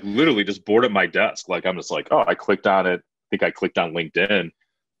 and I'm like literally just bored at my desk. Like, I'm just like, oh, I clicked on it. I think I clicked on LinkedIn, and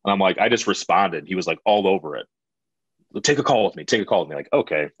I'm like, I just responded. He was like all over it. Take a call with me. Take a call with me. Like,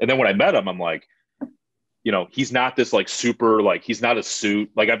 okay. And then when I met him, I'm like, he's not this like super, like, he's not a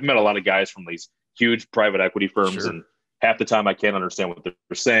suit. Like, I've met a lot of guys from these huge private equity firms, and half the time I can't understand what they're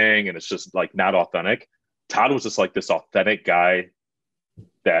saying, and it's just like not authentic. Todd was just like this authentic guy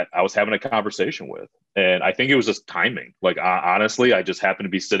that I was having a conversation with. And I think it was just timing. Like, honestly, I just happened to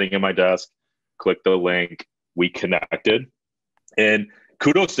be sitting at my desk, clicked the link, we connected. And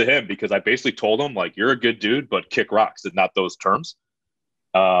kudos to him, because I basically told him, like, you're a good dude, but kick rocks, and not those terms.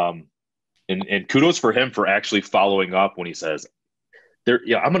 And kudos for him for actually following up when he says, I'm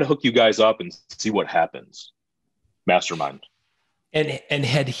going to hook you guys up and see what happens. Mastermind. And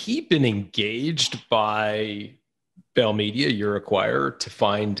had he been engaged by Bell Media, your acquirer, to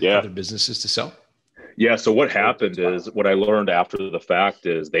find other businesses to sell? Yeah. So what happened is, what I learned after the fact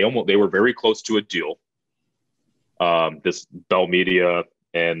is they were very close to a deal. This Bell Media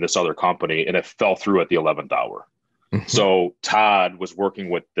and this other company, and it fell through at the 11th hour. So Todd was working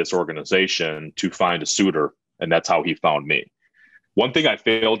with this organization to find a suitor, and that's how he found me. One thing I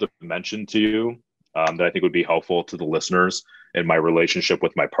failed to mention to you that I think would be helpful to the listeners in my relationship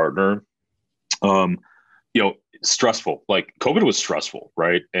with my partner, stressful. Like, COVID was stressful,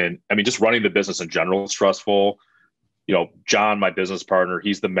 right? And I mean, just running the business in general is stressful. John, my business partner,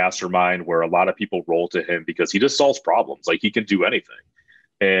 he's the mastermind where a lot of people roll to him because he just solves problems. Like, he can do anything.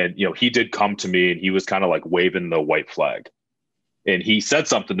 And, he did come to me, and he was kind of like waving the white flag. And he said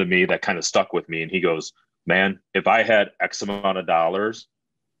something to me that kind of stuck with me. And he goes, man, if I had X amount of dollars,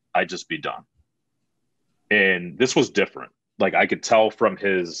 I'd just be done. And this was different. Like, I could tell from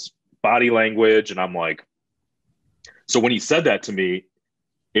his body language, and I'm like, so when he said that to me,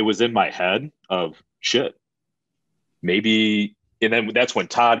 it was in my head of shit, maybe. And then that's when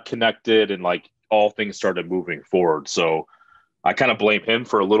Todd connected, and like all things started moving forward. So I kind of blame him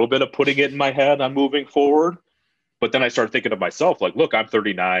for a little bit of putting it in my head on moving forward. But then I started thinking of myself, like, look, I'm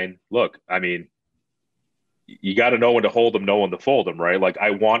 39. Look, I mean, you got to know when to hold them, know when to fold them, right? Like, I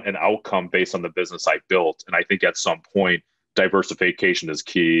want an outcome based on the business I built. And I think at some point, diversification is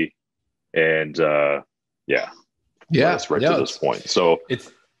key. And it's right to this point. So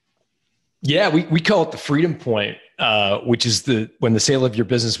we call it the freedom point. which is when the sale of your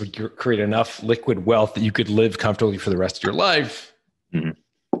business would create enough liquid wealth that you could live comfortably for the rest of your life.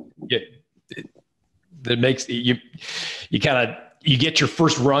 That makes you get your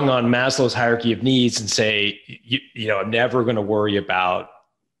first rung on Maslow's hierarchy of needs and say, I'm never going to worry about,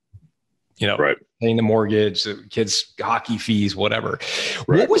 paying the mortgage, the kids' hockey fees, whatever.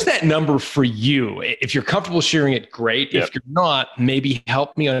 Right. What was that number for you? If you're comfortable sharing it, great. Yep. If you're not, maybe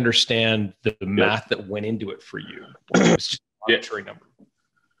help me understand the math that went into it for you. It was just an arbitrary number.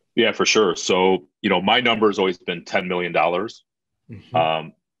 Yeah, for sure. So, my number has always been $10 million. Mm-hmm.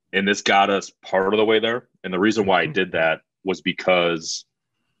 And this got us part of the way there. And the reason why I did that was because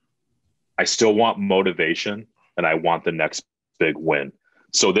I still want motivation and I want the next big win.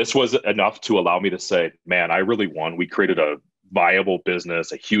 So this was enough to allow me to say, man, I really won. We created a viable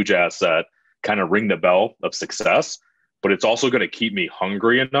business, a huge asset, kind of ring the bell of success, but it's also going to keep me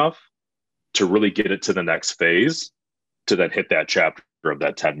hungry enough to really get it to the next phase to then hit that chapter of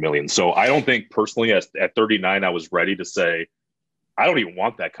that 10 million. So I don't think personally at 39, I was ready to say, I don't even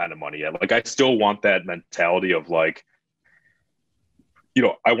want that kind of money yet. Like, I still want that mentality of like,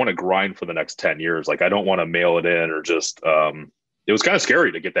 I want to grind for the next 10 years. Like, I don't want to mail it in or just, it was kind of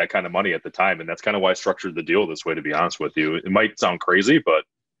scary to get that kind of money at the time. And that's kind of why I structured the deal this way, to be honest with you. It might sound crazy, but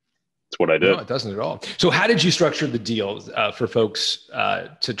it's what I did. No, it doesn't at all. So how did you structure the deal for folks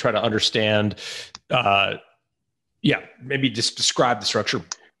to try to understand? Maybe just describe the structure.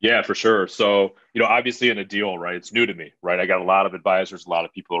 Yeah, for sure. So, obviously in a deal, right, it's new to me, right? I got a lot of advisors, a lot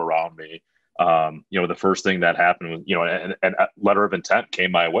of people around me. The first thing that happened was, and a letter of intent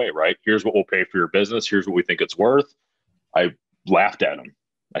came my way, right? Here's what we'll pay for your business. Here's what we think it's worth. I laughed at him.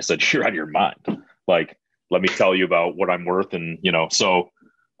 I said, you're out of your mind. Like, let me tell you about what I'm worth. And, it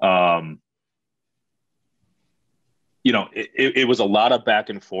was a lot of back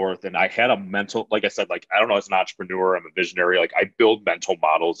and forth. And I had a mental, like I said, like, I don't know, as an entrepreneur, I'm a visionary. Like, I build mental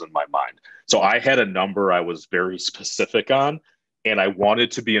models in my mind. So I had a number I was very specific on, and I wanted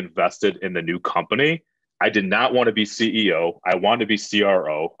to be invested in the new company. I did not want to be CEO. I wanted to be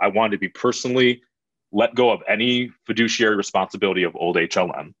CRO. I wanted to be personally let go of any fiduciary responsibility of old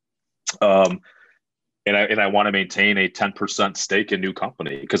HLM. And I want to maintain a 10% stake in new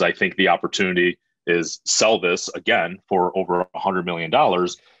company, because I think the opportunity is sell this again for over $100 million.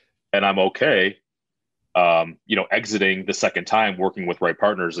 And I'm okay, exiting the second time, working with right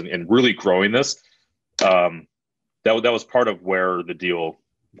partners and really growing this. That was part of where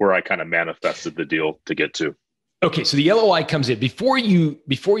I kind of manifested the deal to get to. Okay, so the LOI comes in. Before you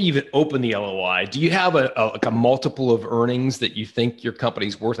even open the LOI, do you have a multiple of earnings that you think your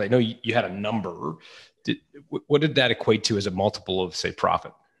company's worth? I know you had a number. What did that equate to as a multiple of, say,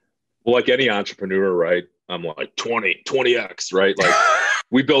 profit? Well, like any entrepreneur, right? I'm like 20x, right? Like,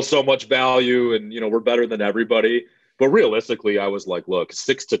 we build so much value and, we're better than everybody. But realistically, I was like, look,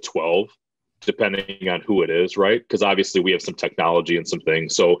 6 to 12, depending on who it is, right? Because obviously we have some technology and some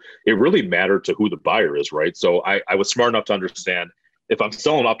things. So it really mattered to who the buyer is, right? So I was smart enough to understand, if I'm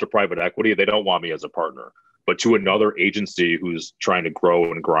selling off to private equity, they don't want me as a partner. But to another agency who's trying to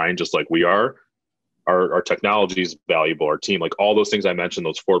grow and grind just like we are, our technology is valuable, our team, like all those things I mentioned,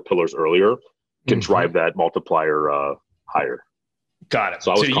 those 4 pillars earlier, can drive that multiplier higher. Got it.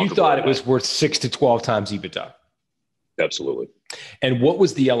 So you thought it was worth 6 to 12 times EBITDA? Absolutely. And what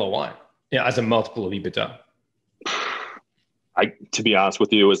was the LOI? Yeah, as a multiple of EBITDA. To be honest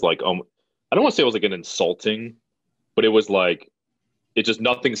with you, it was like, I don't want to say it was like an insulting, but it was like, it just,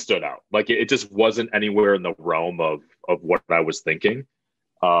 nothing stood out. Like, it just wasn't anywhere in the realm of what I was thinking.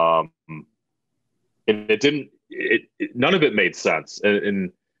 And none of it made sense.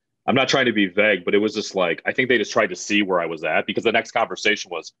 And I'm not trying to be vague, but it was just like, I think they just tried to see where I was at, because the next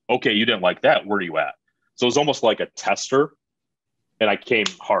conversation was, okay, you didn't like that. Where are you at? So it was almost like a tester. And I came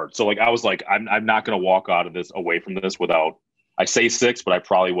hard. So like, I was like, I'm not going to walk out of this, away from this without, I say 6, but I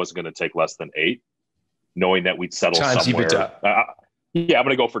probably wasn't going to take less than 8, knowing that we'd settle times somewhere. EBITDA. I'm going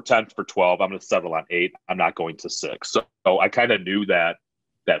to go for 10, for 12. I'm going to settle on 8. I'm not going to 6. So I kind of knew that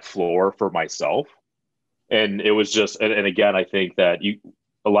floor for myself. And it was just, and again, I think that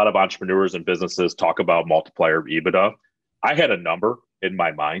a lot of entrepreneurs and businesses talk about multiplier of EBITDA. I had a number in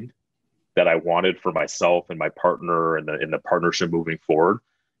my mind that I wanted for myself and my partner and in the partnership moving forward.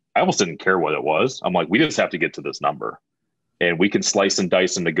 I almost didn't care what it was. I'm like, we just have to get to this number, and we can slice and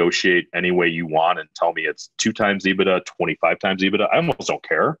dice and negotiate any way you want and tell me it's 2 times EBITDA, 25 times EBITDA. I almost don't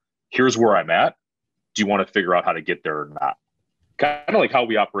care. Here's where I'm at. Do you want to figure out how to get there or not? Kind of like how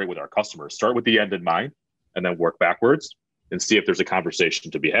we operate with our customers. Start with the end in mind and then work backwards and see if there's a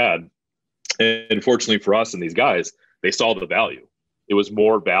conversation to be had. And fortunately for us and these guys, they saw the value. It was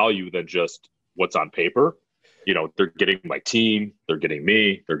more value than just what's on paper. they're getting my team, they're getting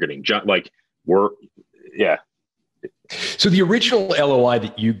me, they're getting John. Like yeah. So the original LOI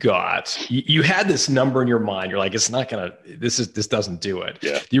that you got, you had this number in your mind. You're like, it's not gonna. This doesn't do it.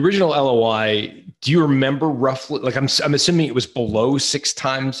 Yeah. The original LOI. Do you remember roughly? Like, I'm assuming it was below 6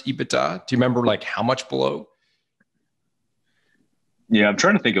 times EBITDA. Do you remember like how much below? Yeah, I'm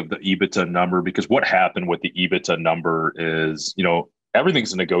trying to think of the EBITDA number, because what happened with the EBITDA number is,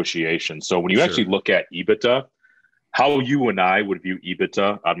 everything's a negotiation. So when you actually look at EBITDA, how you and I would view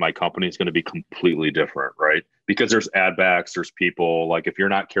EBITDA on my company is going to be completely different, right? Because there's add backs, there's people, like, if you're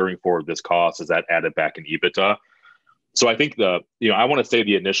not carrying forward this cost, is that added back in EBITDA? So I think I want to say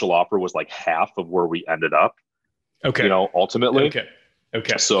the initial offer was like half of where we ended up. Okay. Ultimately.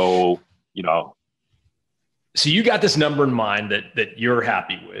 Okay. So, So you got this number in mind that you're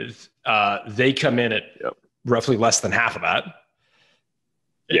happy with. They come in at roughly less than half of that.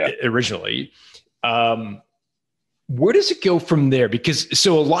 Yeah. Originally. Where does it go from there? Because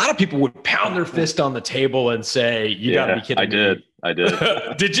so a lot of people would pound their fist on the table and say, "You got to be kidding me." I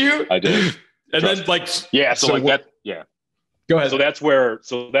did. Did you? I did. And then like, yeah. So like that. Yeah. Go ahead. So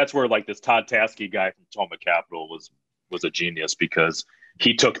that's where like this Todd Tasky guy from Toma Capital was a genius, because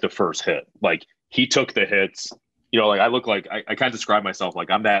he took the first hit. Like, he took the hits. Like, I look like I kind of describe myself like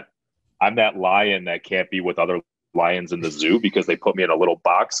I'm that lion that can't be with other lions in the zoo, because they put me in a little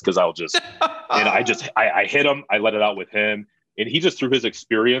box, because I'll just and I hit him, I let it out with him, and he just, through his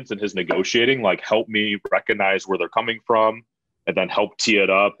experience and his negotiating, like, helped me recognize where they're coming from, and then help tee it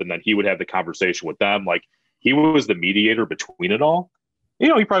up, and then he would have the conversation with them. Like, he was the mediator between it all. He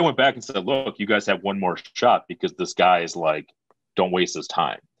probably went back and said, "Look, you guys have one more shot, because this guy is like, don't waste his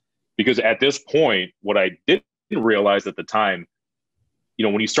time." Because at this point, what I didn't realize at the time,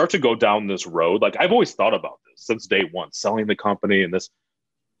 when you start to go down this road, like, I've always thought about this since day one, selling the company, and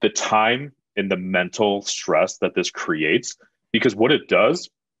the time and the mental stress that this creates. Because what it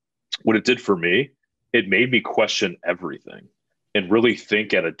did for me, it made me question everything and really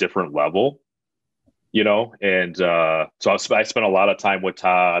think at a different level, and so I spent a lot of time with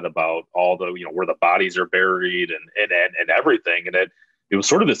Todd about all the, where the bodies are buried and everything. And it was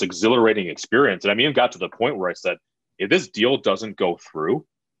sort of this exhilarating experience. And I even got to the point where I said, if this deal doesn't go through,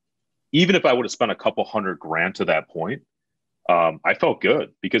 even if I would have spent a couple $100,000 to that point, I felt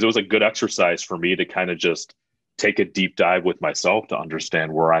good, because it was a good exercise for me to kind of just take a deep dive with myself to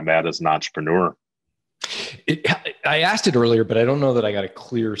understand where I'm at as an entrepreneur. I asked it earlier, but I don't know that I got a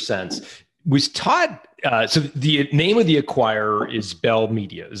clear sense. Was Todd, so the name of the acquirer is Bell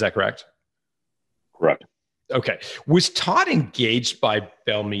Media, is that correct? Correct. Okay. Was Todd engaged by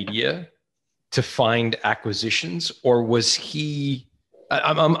Bell Media to find acquisitions, or was he?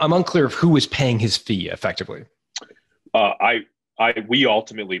 I'm unclear of who was paying his fee effectively. We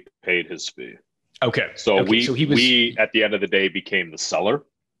ultimately paid his fee. Okay. So we at the end of the day became the seller.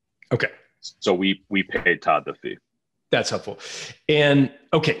 Okay. So we paid Todd the fee. That's helpful. And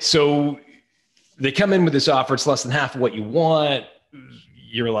okay, so they come in with this offer. It's less than half of what you want.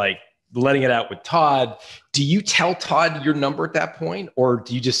 You're like letting it out with Todd. Do you tell Todd your number at that point, or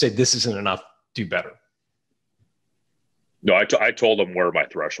do you just say, "This isn't enough, do better"? No, I told him where my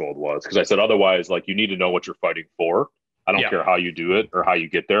threshold was, because I said, otherwise, like, you need to know what you're fighting for. I don't care how you do it or how you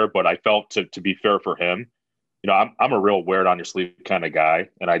get there. But I felt to be fair for him, I'm a real wear it on your sleeve kind of guy.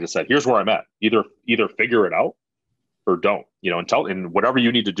 And I just said, here's where I'm at. Either figure it out or don't, and whatever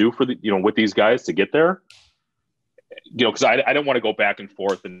you need to do for with these guys to get there, because I didn't want to go back and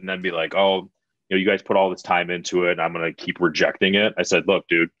forth and then be like, oh, you guys put all this time into it and I'm going to keep rejecting it. I said, look,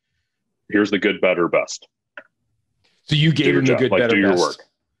 dude, here's the good, better, best. So you gave him the good, better, do best. Your work.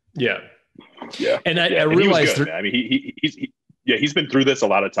 Yeah. Yeah. And I realized good, I mean, he's been through this a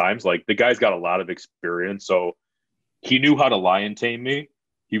lot of times. Like, the guy's got a lot of experience. So he knew how to lie and tame me.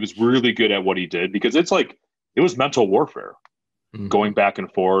 He was really good at what he did, because it's like, it was mental warfare, going back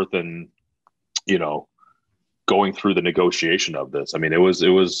and forth and, going through the negotiation of this. I mean, it was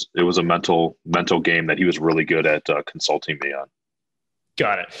a mental game that he was really good at consulting me on.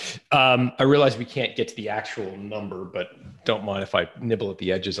 Got it. I realize we can't get to the actual number, but don't mind if I nibble at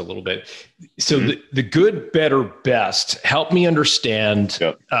the edges a little bit. So the good, better, best, help me understand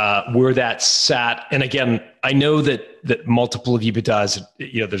where that sat. And again, I know that multiple of EBITDA is,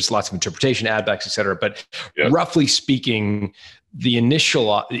 there's lots of interpretation, add backs, et cetera, but roughly speaking, the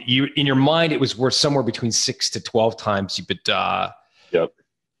initial, in your mind, it was worth somewhere between 6 to 12 times EBITDA. Yep.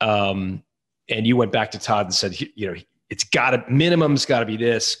 And you went back to Todd and said, minimum's got to be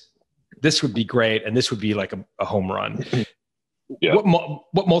this. This would be great, and this would be like a home run. Yeah.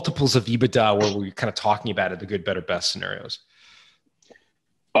 What multiples of EBITDA were we kind of talking about at the good, better, best scenarios?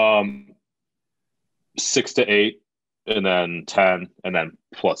 6 to 8, and then 10, and then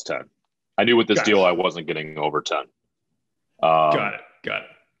plus 10. I knew with this deal I wasn't getting over 10. Got it.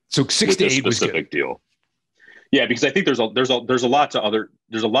 So 6 to 8 was good. Specific deal. Yeah, because I think there's a lot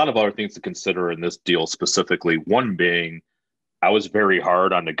of other things to consider in this deal specifically. One being, I was very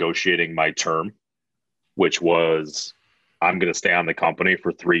hard on negotiating my term, which was I'm going to stay on the company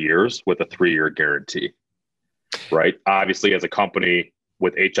for 3 years with a 3-year guarantee. Right. Obviously, as a company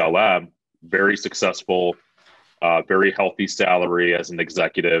with HLM, very successful, very healthy salary as an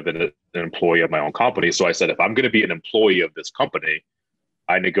executive and an employee of my own company. So I said, if I'm going to be an employee of this company,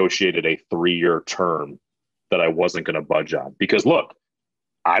 I negotiated a 3-year term that I wasn't going to budge on. Because look,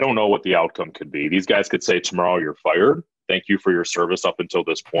 I don't know what the outcome could be. These guys could say tomorrow you're fired. Thank you for your service up until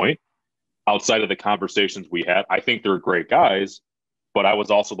this point. Outside of the conversations we had, I think they're great guys, but I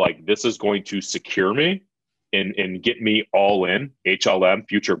was also like, this is going to secure me and get me all in HLM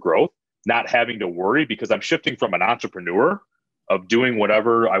future growth, not having to worry, because I'm shifting from an entrepreneur of doing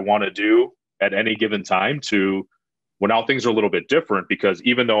whatever I want to do at any given time to, well, now things are a little bit different, because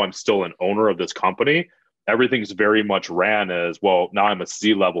even though I'm still an owner of this company, everything's very much ran as, well, now I'm a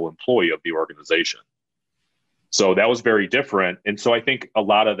C-level employee of the organization. So that was very different. And so I think a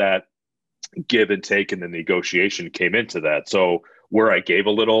lot of that give and take in the negotiation came into that. So where I gave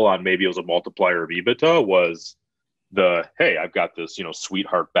a little on, maybe it was a multiplier of EBITDA, was the, hey, I've got this,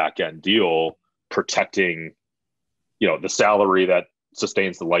 sweetheart back end deal protecting, the salary that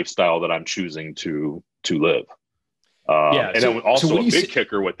sustains the lifestyle that I'm choosing to live. And then also a big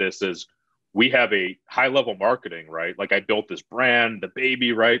kicker with this is we have a high level marketing, right? Like I built this brand, the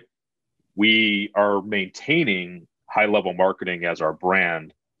baby, right? We are maintaining high level marketing as our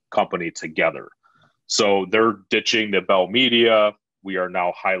brand company together. So they're ditching the Bell Media. We are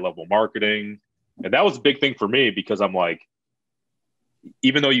now high level marketing. And that was a big thing for me, because I'm like,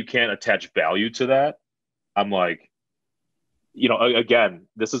 even though you can't attach value to that, I'm like, again,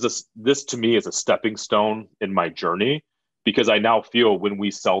 this to me is a stepping stone in my journey, because I now feel when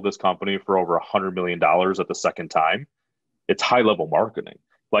we sell this company for over $100 million at the second time, it's high level marketing.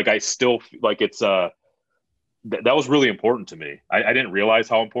 Like I still like it's that was really important to me. I didn't realize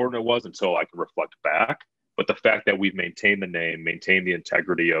how important it was until I could reflect back. But the fact that we've maintained the name, maintained the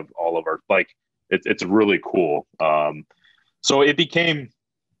integrity of all of our, it's really cool. So it became,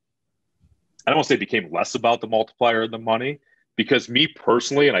 I don't want to say it became less about the multiplier and the money, because me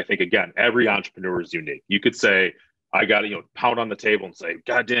personally, and I think, again, every entrepreneur is unique. You could say, I got to, pound on the table and say,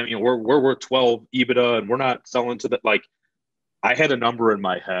 God damn, we're worth 12 EBITDA and we're not selling to that. Like I had a number in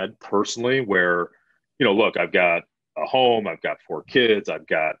my head personally where, look, I've got a home, I've got 4 kids, I've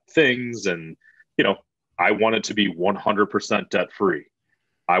got things. And, I wanted to be 100% debt free.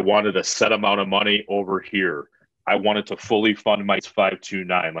 I wanted a set amount of money over here. I wanted to fully fund my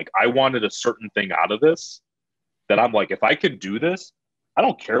 529. Like I wanted a certain thing out of this that I'm like, if I could do this, I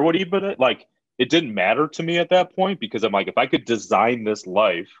don't care what EBITDA, like it didn't matter to me at that point, because I'm like, if I could design this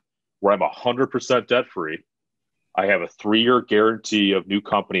life where I'm 100% debt free, I have a 3-year guarantee of new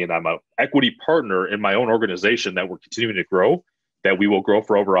company, and I'm an equity partner in my own organization that we're continuing to grow, that we will grow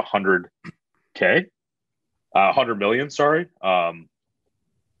for over 100K, 100 million. Sorry.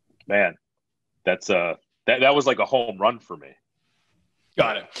 Man, that's that was like a home run for me.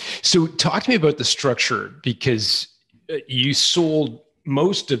 Got it. So talk to me about the structure, because you sold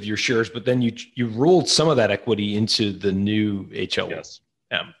most of your shares, but then you rolled some of that equity into the new HLM. Yes.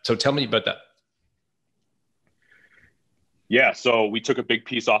 So tell me about that. Yeah. So we took a big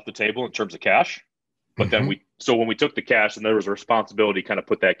piece off the table in terms of cash, but then when we took the cash, and there was a responsibility to kind of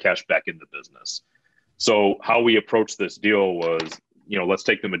put that cash back into business. So how we approached this deal was, let's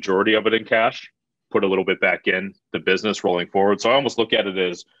take the majority of it in cash, put a little bit back in the business rolling forward. So I almost look at it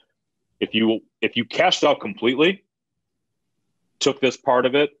as if you cashed out completely, took this part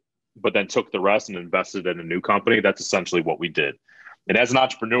of it, but then took the rest and invested in a new company, that's essentially what we did. And as an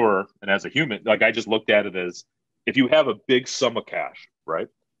entrepreneur and as a human, like I just looked at it as, if you have a big sum of cash, right,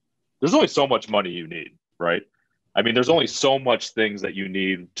 there's only so much money you need, right? I mean, there's only so much things that you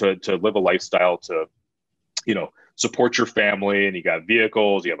need to live a lifestyle, to, support your family, and you got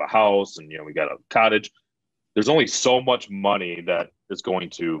vehicles, you have a house, and, we got a cottage. There's only so much money that is going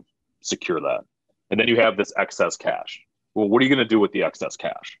to secure that. And then you have this excess cash. Well, what are you going to do with the excess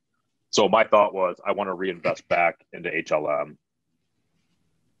cash? So my thought was, I want to reinvest back into HLM,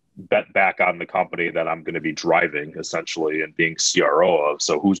 bet back on the company that I'm going to be driving essentially and being CRO of.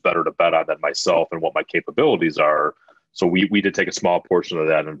 So who's better to bet on than myself and what my capabilities are? So we did take a small portion of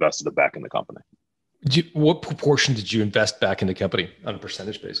that and invested it back in the company. What proportion did you invest back in the company on a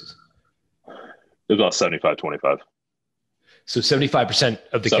percentage basis? It was about 75-25. So 75%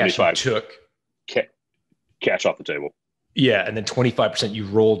 of the cash you took cash off the table. Yeah. And then 25% you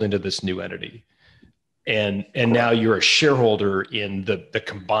rolled into this new entity. And now you're a shareholder in the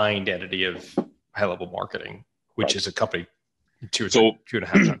combined entity of High Level Marketing, which is a company two and a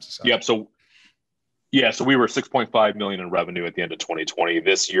half times the size. Yep. So we were 6.5 million in revenue at the end of 2020.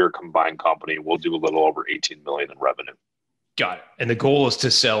 This year, combined company will do a little over 18 million in revenue. Got it. And the goal is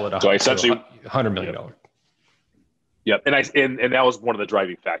to sell at $100 million. Yep. And that was one of the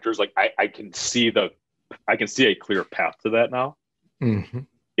driving factors. Like I can see a clear path to that now. Mm-hmm.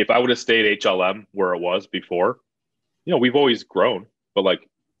 If I would have stayed HLM where it was before, we've always grown, but like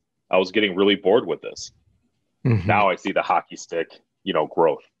I was getting really bored with this. Mm-hmm. Now I see the hockey stick,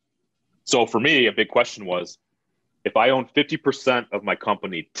 growth. So for me, a big question was, if I own 50% of my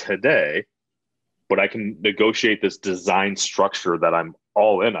company today, but I can negotiate this design structure that I'm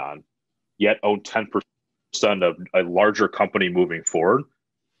all in on, yet own 10% of a larger company moving forward,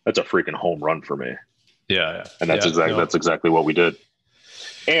 that's a freaking home run for me. Yeah. And that's exactly what we did.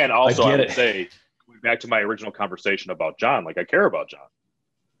 And also, I would say, going back to my original conversation about John, like I care about John.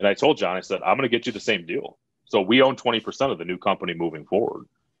 And I told John, I said, I'm going to get you the same deal. So we own 20% of the new company moving forward.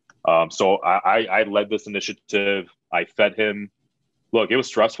 So I led this initiative. I fed him. Look, it was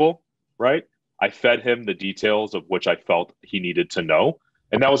stressful, right? I fed him the details of which I felt he needed to know.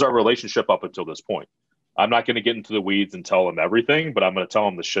 And that was our relationship up until this point. I'm not going to get into the weeds and tell him everything, but I'm going to tell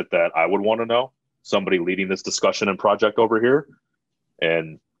him the shit that I would want to know. Somebody leading this discussion and project over here.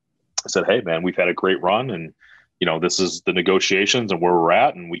 And I said, hey, man, we've had a great run. And, this is the negotiations and where we're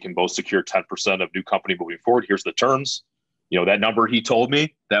at. And we can both secure 10% of new company moving forward. Here's the terms. That number he told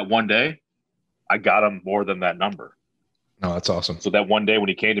me that one day, I got him more than that number. No, that's awesome. So that one day when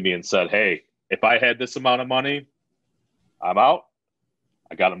he came to me and said, hey, if I had this amount of money, I'm out.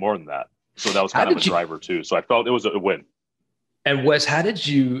 I got him more than that. So that was kind of a driver too. So I felt it was a win. And Wes, how did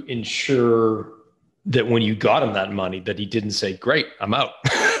you ensure that when you got him that money, that he didn't say, great, I'm out?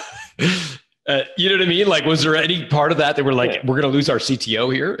 You know what I mean? Like, was there any part of that we're like, we're going to lose our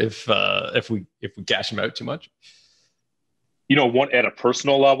CTO here if we cash him out too much? One at a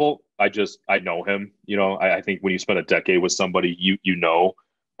personal level, I know him. I think when you spend a decade with somebody, you know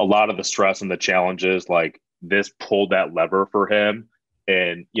a lot of the stress and the challenges, like this pulled that lever for him.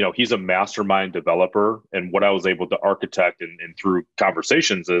 And, he's a mastermind developer. And what I was able to architect and through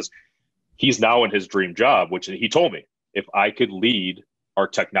conversations is he's now in his dream job, which he told me, if I could lead our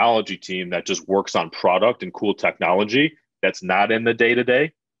technology team that just works on product and cool technology, that's not in the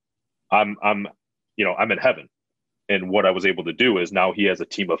day-to-day, I'm in heaven. And what I was able to do is now he has a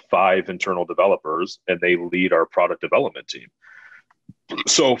team of 5 internal developers and they lead our product development team.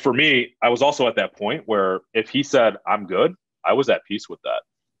 So for me, I was also at that point where if he said, I'm good, I was at peace with that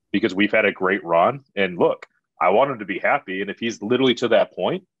because we've had a great run. And look, I want him to be happy. And if he's literally to that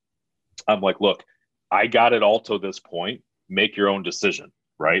point, I'm like, look, I got it all to this point. Make your own decision,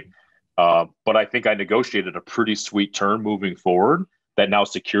 right? But I think I negotiated a pretty sweet term moving forward that now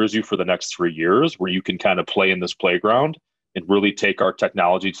secures you for the next 3 years where you can kind of play in this playground and really take our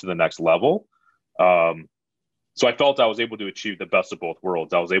technology to the next level. So I felt I was able to achieve the best of both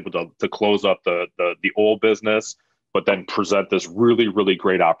worlds. I was able to close up the old business, but then present this really, really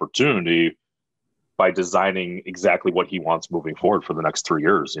great opportunity by designing exactly what he wants moving forward for the next 3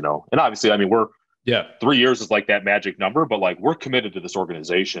 years, And obviously, I mean, 3 years is like that magic number, but like we're committed to this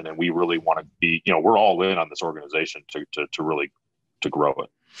organization and we really want to be, we're all in on this organization to really grow it.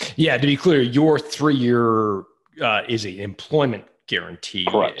 Yeah. To be clear, your 3-year is an employment guarantee.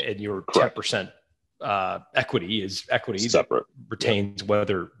 Correct. And your Correct. 10% equity separate, retains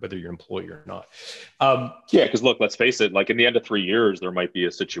whether you're employed or not. Because look, let's face it, like in the end of 3 years, there might be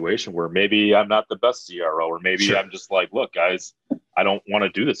a situation where maybe I'm not the best CRO, or maybe I'm just like, look, guys, I don't want to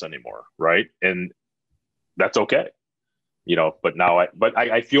do this anymore, right? And that's okay, But now,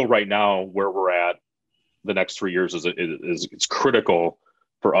 I feel right now where we're at, the next 3 years is it's critical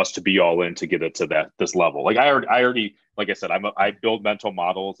for us to be all in to get it to this level. Like I already, like I said, I build mental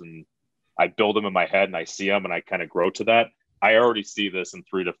models and I build them in my head and I see them and I kind of grow to that. I already see this in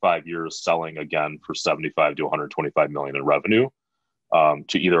 3 to 5 years selling again for 75 to 125 million in revenue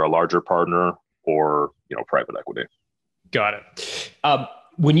to either a larger partner or, private equity. Got it.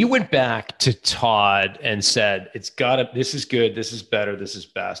 When you went back to Todd and said, this is good, this is better, this is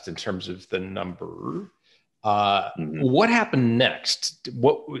best in terms of the number, what happened next?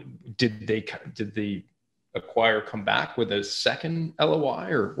 What did the acquire come back with a second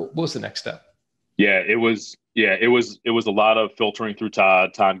LOI, or what was the next step? It was a lot of filtering through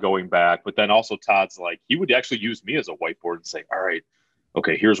Todd going back, but then also Todd's like, he would actually use me as a whiteboard and say, all right,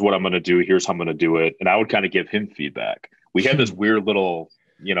 okay, here's what I'm going to do. Here's how I'm going to do it. And I would kind of give him feedback. We had this weird little,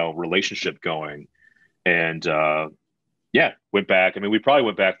 relationship going. And yeah, went back. I mean, we probably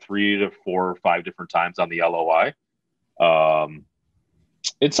went back 3 to 4 or 5 different times on the LOI.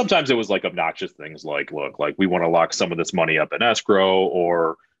 And sometimes it was like obnoxious things like, look, like we want to lock some of this money up in escrow,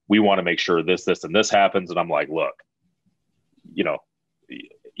 or we want to make sure this, and this happens. And I'm like, look, you know,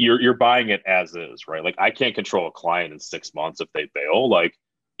 you're buying it as is, right? Like I can't control a client in 6 months if they bail. Like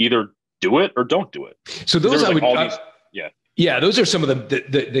either do it or don't do it. So those like yeah, those are some of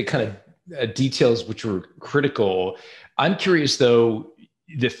the kind of details which were critical. I'm curious though,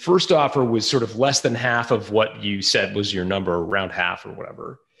 the first offer was sort of less than half of what you said was your number, around half or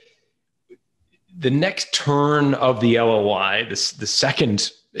whatever. The next turn of the LOI, the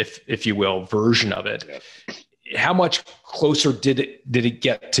second, if you will, version of it, how much closer did it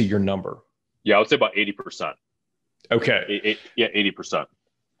get to your number? Yeah, I would say about 80%. Okay. 80%.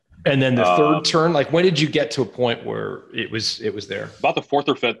 And then the third turn, like when did you get to a point where it was there? About the 4th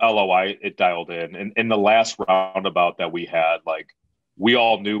or 5th LOI, it dialed in. And in the last roundabout that we had, like we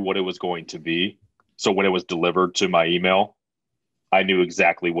all knew what it was going to be. So when it was delivered to my email, I knew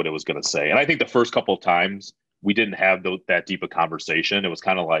exactly what it was going to say. And I think the first couple of times we didn't have that deep a conversation. It was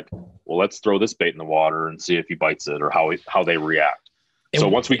kind of like, well, let's throw this bait in the water and see if he bites it or how they react. So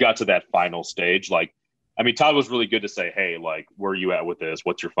once we got to that final stage, like, I mean, Todd was really good to say, hey, like, where are you at with this?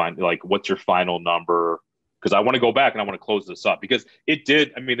 What's your final number? Because I want to go back and I want to close this up, because it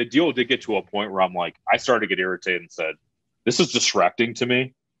did. I mean, the deal did get to a point where I'm like, I started to get irritated and said, this is distracting to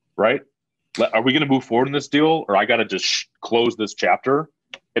me, right? Are we going to move forward in this deal, or I got to just close this chapter?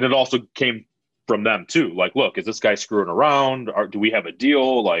 And it also came from them too. Like, look, is this guy screwing around? Or do we have a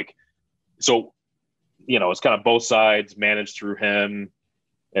deal? Like, so, you know, it's kind of both sides managed through him.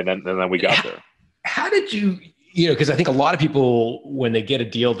 And then we got there. How did you know, because I think a lot of people, when they get a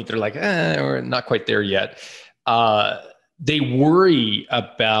deal that they're like, we're not quite there yet, they worry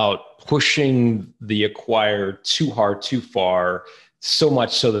about pushing the acquirer too hard, too far, so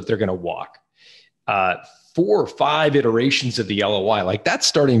much so that they're going to walk. 4 or 5 iterations of the LOI, like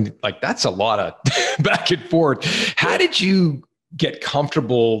that's a lot of back and forth. How did you get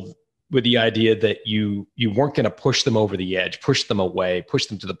comfortable with the idea that you weren't going to push them over the edge, push them away, push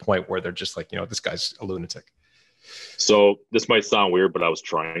them to the point where they're just like, you know, this guy's a lunatic? So this might sound weird, but I was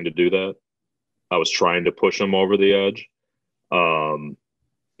trying to do that. I was trying to push them over the edge.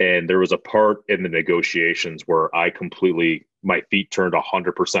 And there was a part in the negotiations where my feet turned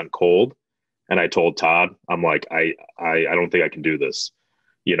 100% cold. And I told Todd, I'm like, I don't think I can do this.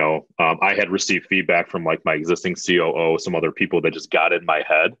 You know, I had received feedback from like my existing COO, some other people that just got in my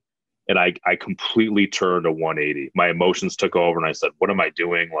head. And I completely turned a 180. My emotions took over and I said, what am I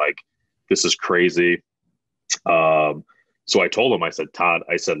doing? Like, this is crazy. So I told him, I said, Todd,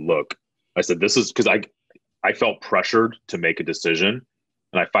 I said, look, I said, this is because I felt pressured to make a decision.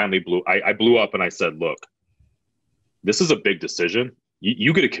 And I finally blew up and I said, look, this is a big decision.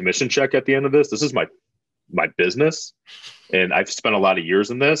 You get a commission check at the end of this. This is my business. And I've spent a lot of years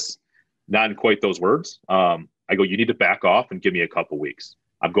in this, not in quite those words. I go, you need to back off and give me a couple weeks.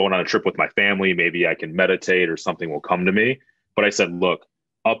 I'm going on a trip with my family. Maybe I can meditate or something will come to me. But I said, look,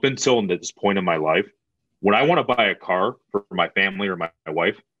 up until this point in my life, when I want to buy a car for my family or my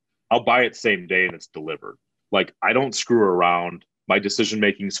wife, I'll buy it same day and it's delivered. Like, I don't screw around. My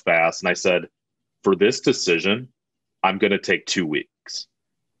decision-making is fast. And I said, for this decision, I'm going to take 2 weeks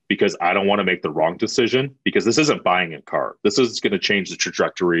because I don't want to make the wrong decision, because this isn't buying a car. This is going to change the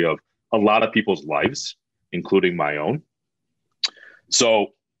trajectory of a lot of people's lives, including my own. So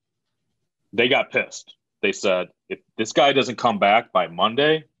they got pissed. They said, if this guy doesn't come back by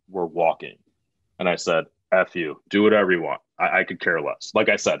Monday, we're walking. And I said, F you, do whatever you want. I could care less. Like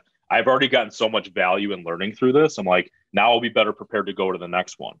I said, I've already gotten so much value in learning through this. I'm like, now I'll be better prepared to go to the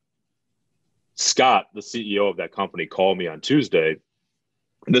next one. Scott, the CEO of that company, called me on Tuesday.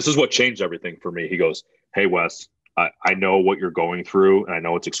 This is what changed everything for me. He goes, hey, Wes, I know what you're going through, and I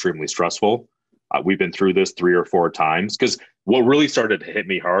know it's extremely stressful. We've been through this 3 or 4 times, because what really started to hit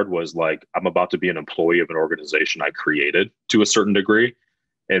me hard was like, I'm about to be an employee of an organization I created to a certain degree.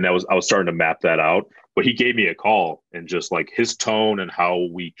 And I was starting to map that out. But he gave me a call, and just like his tone and how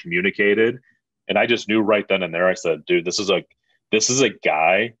we communicated. And I just knew right then and there, I said, dude, this is a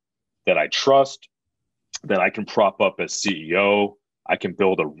guy that I trust, that I can prop up as CEO. I can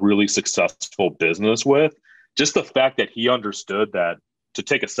build a really successful business with. Just the fact that he understood that, to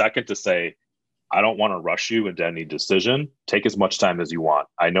take a second to say, I don't want to rush you into any decision. Take as much time as you want.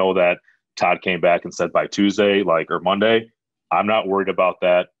 I know that Todd came back and said by Tuesday, or Monday, I'm not worried about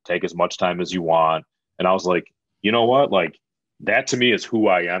that. Take as much time as you want. And I was like, you know what? Like, that to me is who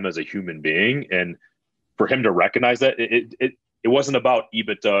I am as a human being. And for him to recognize that, it wasn't about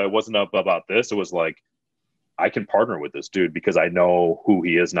EBITDA. It wasn't about this. It was like, I can partner with this dude because I know who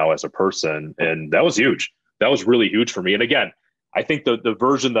he is now as a person. And that was huge. That was really huge for me. And again, I think the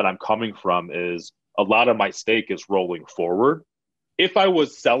version that I'm coming from is a lot of my stake is rolling forward. If I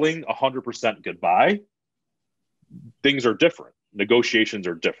was selling 100% goodbye, things are different. Negotiations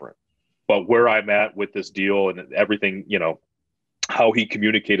are different. But where I'm at with this deal and everything, you know, how he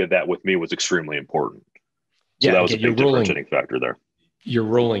communicated that with me was extremely important. So that was a big differentiating factor there. You're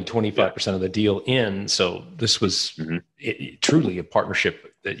rolling 25% of the deal in. So this was truly a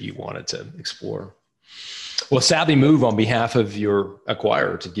partnership that you wanted to explore. Well, savvy move on behalf of your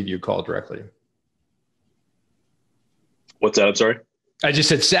acquirer to give you a call directly. What's that? I'm sorry. I just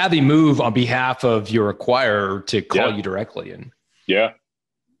said savvy move on behalf of your acquirer to call you directly. And yeah.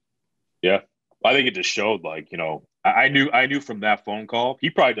 I think it just showed, like, you know, I knew from that phone call, he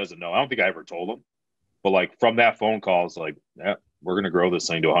probably doesn't know. I don't think I ever told him, but like from that phone call, it's like, yeah, we're going to grow this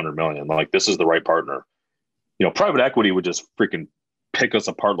thing to 100 million. Like, this is the right partner. You know, private equity would just freaking pick us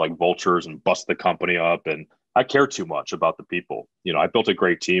apart like vultures and bust the company up. And I care too much about the people. You know, I built a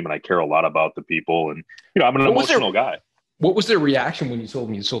great team and I care a lot about the people. And, you know, I'm an emotional guy. What was their reaction when you told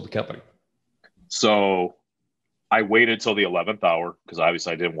them you sold the company? So I waited till the 11th hour because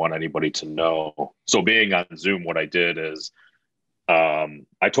obviously I didn't want anybody to know. So being on Zoom, what I did is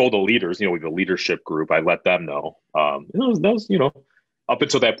I told the leaders, you know, we have a leadership group. I let them know. That was, you know, up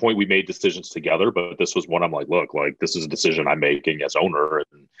until that point, we made decisions together. But this was one I'm like, look, like, this is a decision I'm making as owner.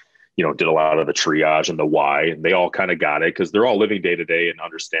 And, you know, did a lot of the triage and the why. And they all kind of got it because they're all living day to day and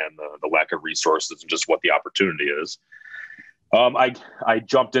understand the lack of resources and just what the opportunity is. I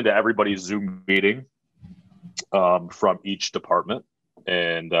jumped into everybody's Zoom meeting from each department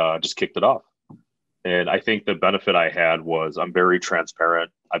and just kicked it off. And I think the benefit I had was I'm very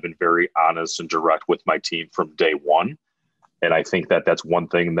transparent. I've been very honest and direct with my team from day one. And I think that that's one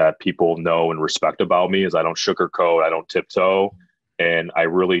thing that people know and respect about me is I don't sugarcoat, I don't tiptoe. And I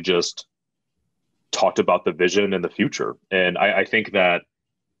really just talked about the vision and the future. And I think that,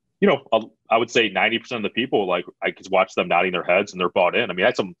 you know, I would say 90% of the people, like, I could watch them nodding their heads and they're bought in. I mean, I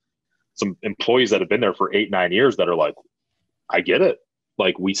had some employees that have been there for 8-9 years that are like, I get it.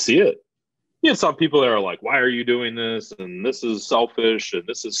 Like, we see it. You know, some people that are like, why are you doing this? And this is selfish and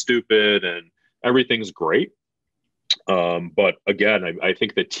this is stupid and everything's great. But again, I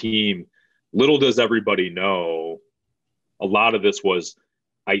think the team, little does everybody know, a lot of this was,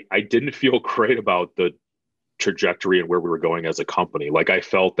 I didn't feel great about the trajectory and where we were going as a company. Like, I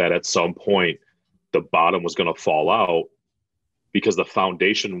felt that at some point the bottom was going to fall out because the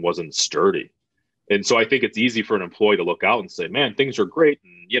foundation wasn't sturdy. And so I think it's easy for an employee to look out and say, man, things are great.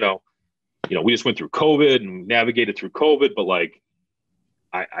 And, you know, we just went through COVID and navigated through COVID, but like,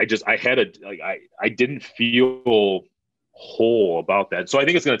 I didn't feel whole about that. So I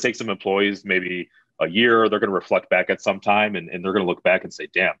think it's going to take some employees, maybe a year, they're going to reflect back at some time and they're going to look back and say,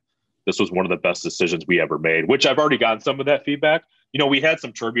 damn, this was one of the best decisions we ever made, which I've already gotten some of that feedback. You know, we had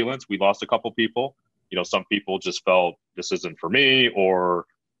some turbulence. We lost a couple people. You know, some people just felt this isn't for me, or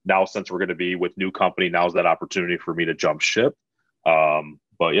now since we're going to be with new company, now's that opportunity for me to jump ship.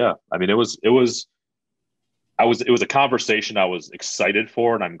 But yeah, I mean, it was a conversation I was excited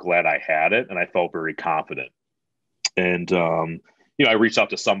for, and I'm glad I had it, and I felt very confident. And you know, I reached out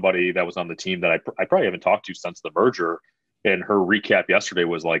to somebody that was on the team that I probably haven't talked to since the merger, and her recap yesterday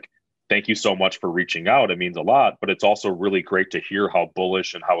was like, thank you so much for reaching out. It means a lot, but it's also really great to hear how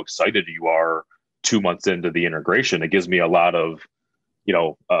bullish and how excited you are 2 months into the integration. It gives me a lot of, you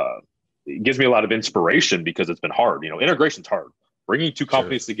know, it gives me a lot of inspiration because it's been hard. You know, integration's hard. Bringing two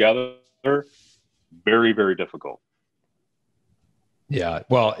companies together, very, very difficult. Yeah.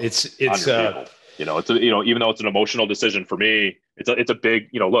 Well, it's you know, it's a, you know, even though it's an emotional decision for me, it's a big,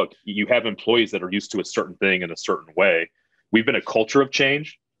 you know, look, you have employees that are used to a certain thing in a certain way. We've been a culture of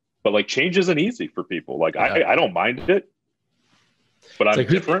change, but like, change isn't easy for people. Like, I don't mind it, but I'm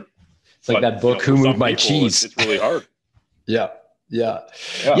different. It's like that book, Who Moved My Cheese? It's really hard. Yeah.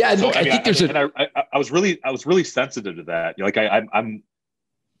 So, Look, I think there's I was really sensitive to that. Like,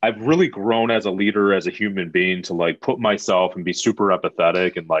 I've really grown as a leader, as a human being, to like put myself and be super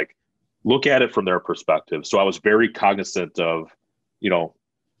empathetic and like look at it from their perspective. So I was very cognizant of, you know,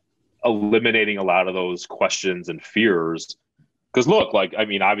 eliminating a lot of those questions and fears. Because look, like, I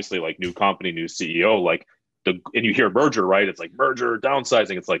mean, obviously, like, new company, new CEO, like, and you hear merger, right? It's like merger,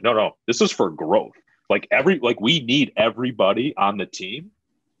 downsizing. It's like, no, this is for growth. Like, we need everybody on the team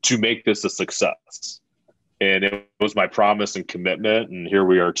to make this a success. And it was my promise and commitment. And here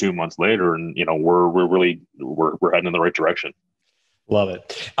we are 2 months later, and, you know, we're heading in the right direction. Love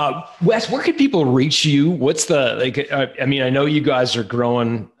it. Wes, where can people reach you? What's the, like, I mean, I know you guys are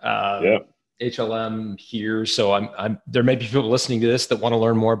growing HLM here. So there may be people listening to this that want to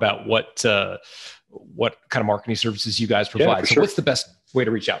learn more about what kind of marketing services you guys provide. So what's the best way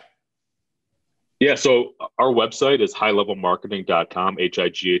to reach out? Yeah. So our website is highlevelmarketing.com,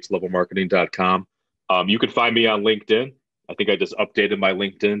 HIGH levelmarketing.com. You can find me on LinkedIn. I think I just updated my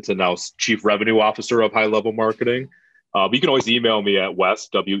LinkedIn to now Chief Revenue Officer of High Level Marketing. You can always email me at Wes,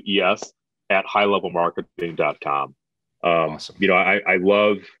 WES, at highlevelmarketing.com. Awesome. I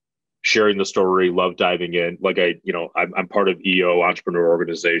love sharing the story, love diving in. Like I'm part of EO Entrepreneur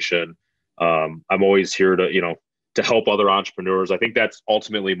Organization. I'm always here to help other entrepreneurs. I think that's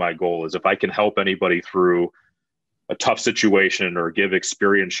ultimately my goal, is if I can help anybody through a tough situation or give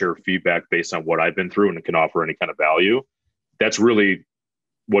experience, share feedback based on what I've been through and can offer any kind of value. That's really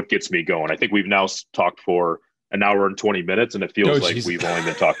what gets me going. I think we've now talked for an hour and 20 minutes and it feels like we've only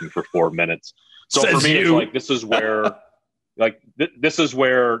been talking for 4 minutes. So for me, it's like, this is where, I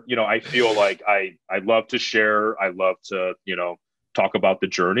feel like I love to share. I love to, talk about the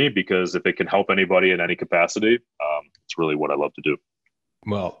journey, because if it can help anybody in any capacity, it's really what I love to do.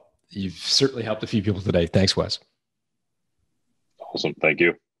 Well, you've certainly helped a few people today. Thanks, Wes. Awesome. Thank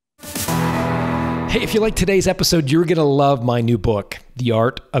you. Hey, if you like today's episode, you're going to love my new book, The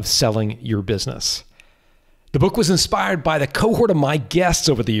Art of Selling Your Business. The book was inspired by the cohort of my guests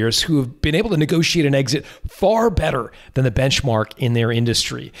over the years who have been able to negotiate an exit far better than the benchmark in their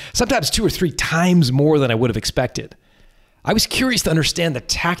industry, sometimes 2 or 3 times more than I would have expected. I was curious to understand the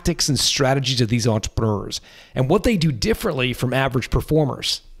tactics and strategies of these entrepreneurs and what they do differently from average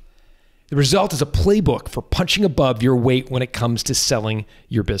performers. The result is a playbook for punching above your weight when it comes to selling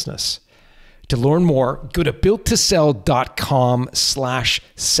your business. To learn more, go to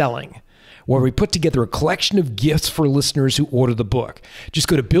builttosell.com/selling, where we put together a collection of gifts for listeners who order the book. Just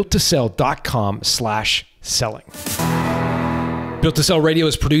go to builttosell.com/selling. Built to Sell Radio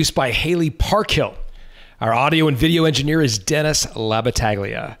is produced by Haley Parkhill. Our audio and video engineer is Dennis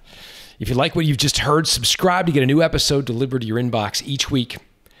Labataglia. If you like what you've just heard, subscribe to get a new episode delivered to your inbox each week.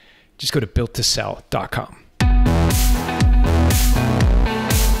 Just go to builttosell.com.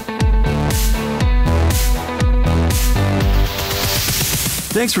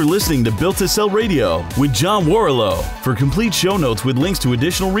 Thanks for listening to Built to Sell Radio with John Warrillow. For complete show notes with links to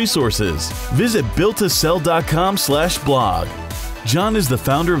additional resources, visit builttosell.com/blog. John is the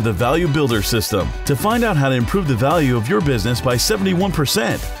founder of the Value Builder System. To find out how to improve the value of your business by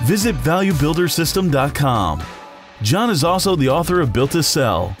 71%, visit valuebuildersystem.com. John is also the author of Built to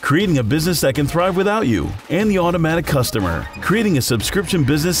Sell, Creating a Business That Can Thrive Without You, and The Automatic Customer, Creating a Subscription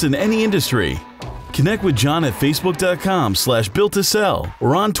Business in Any Industry. Connect with John at facebook.com/builttosell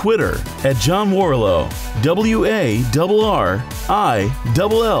or on Twitter at John Warrillow,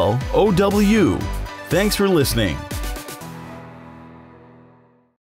 WARRILLOW. Thanks for listening.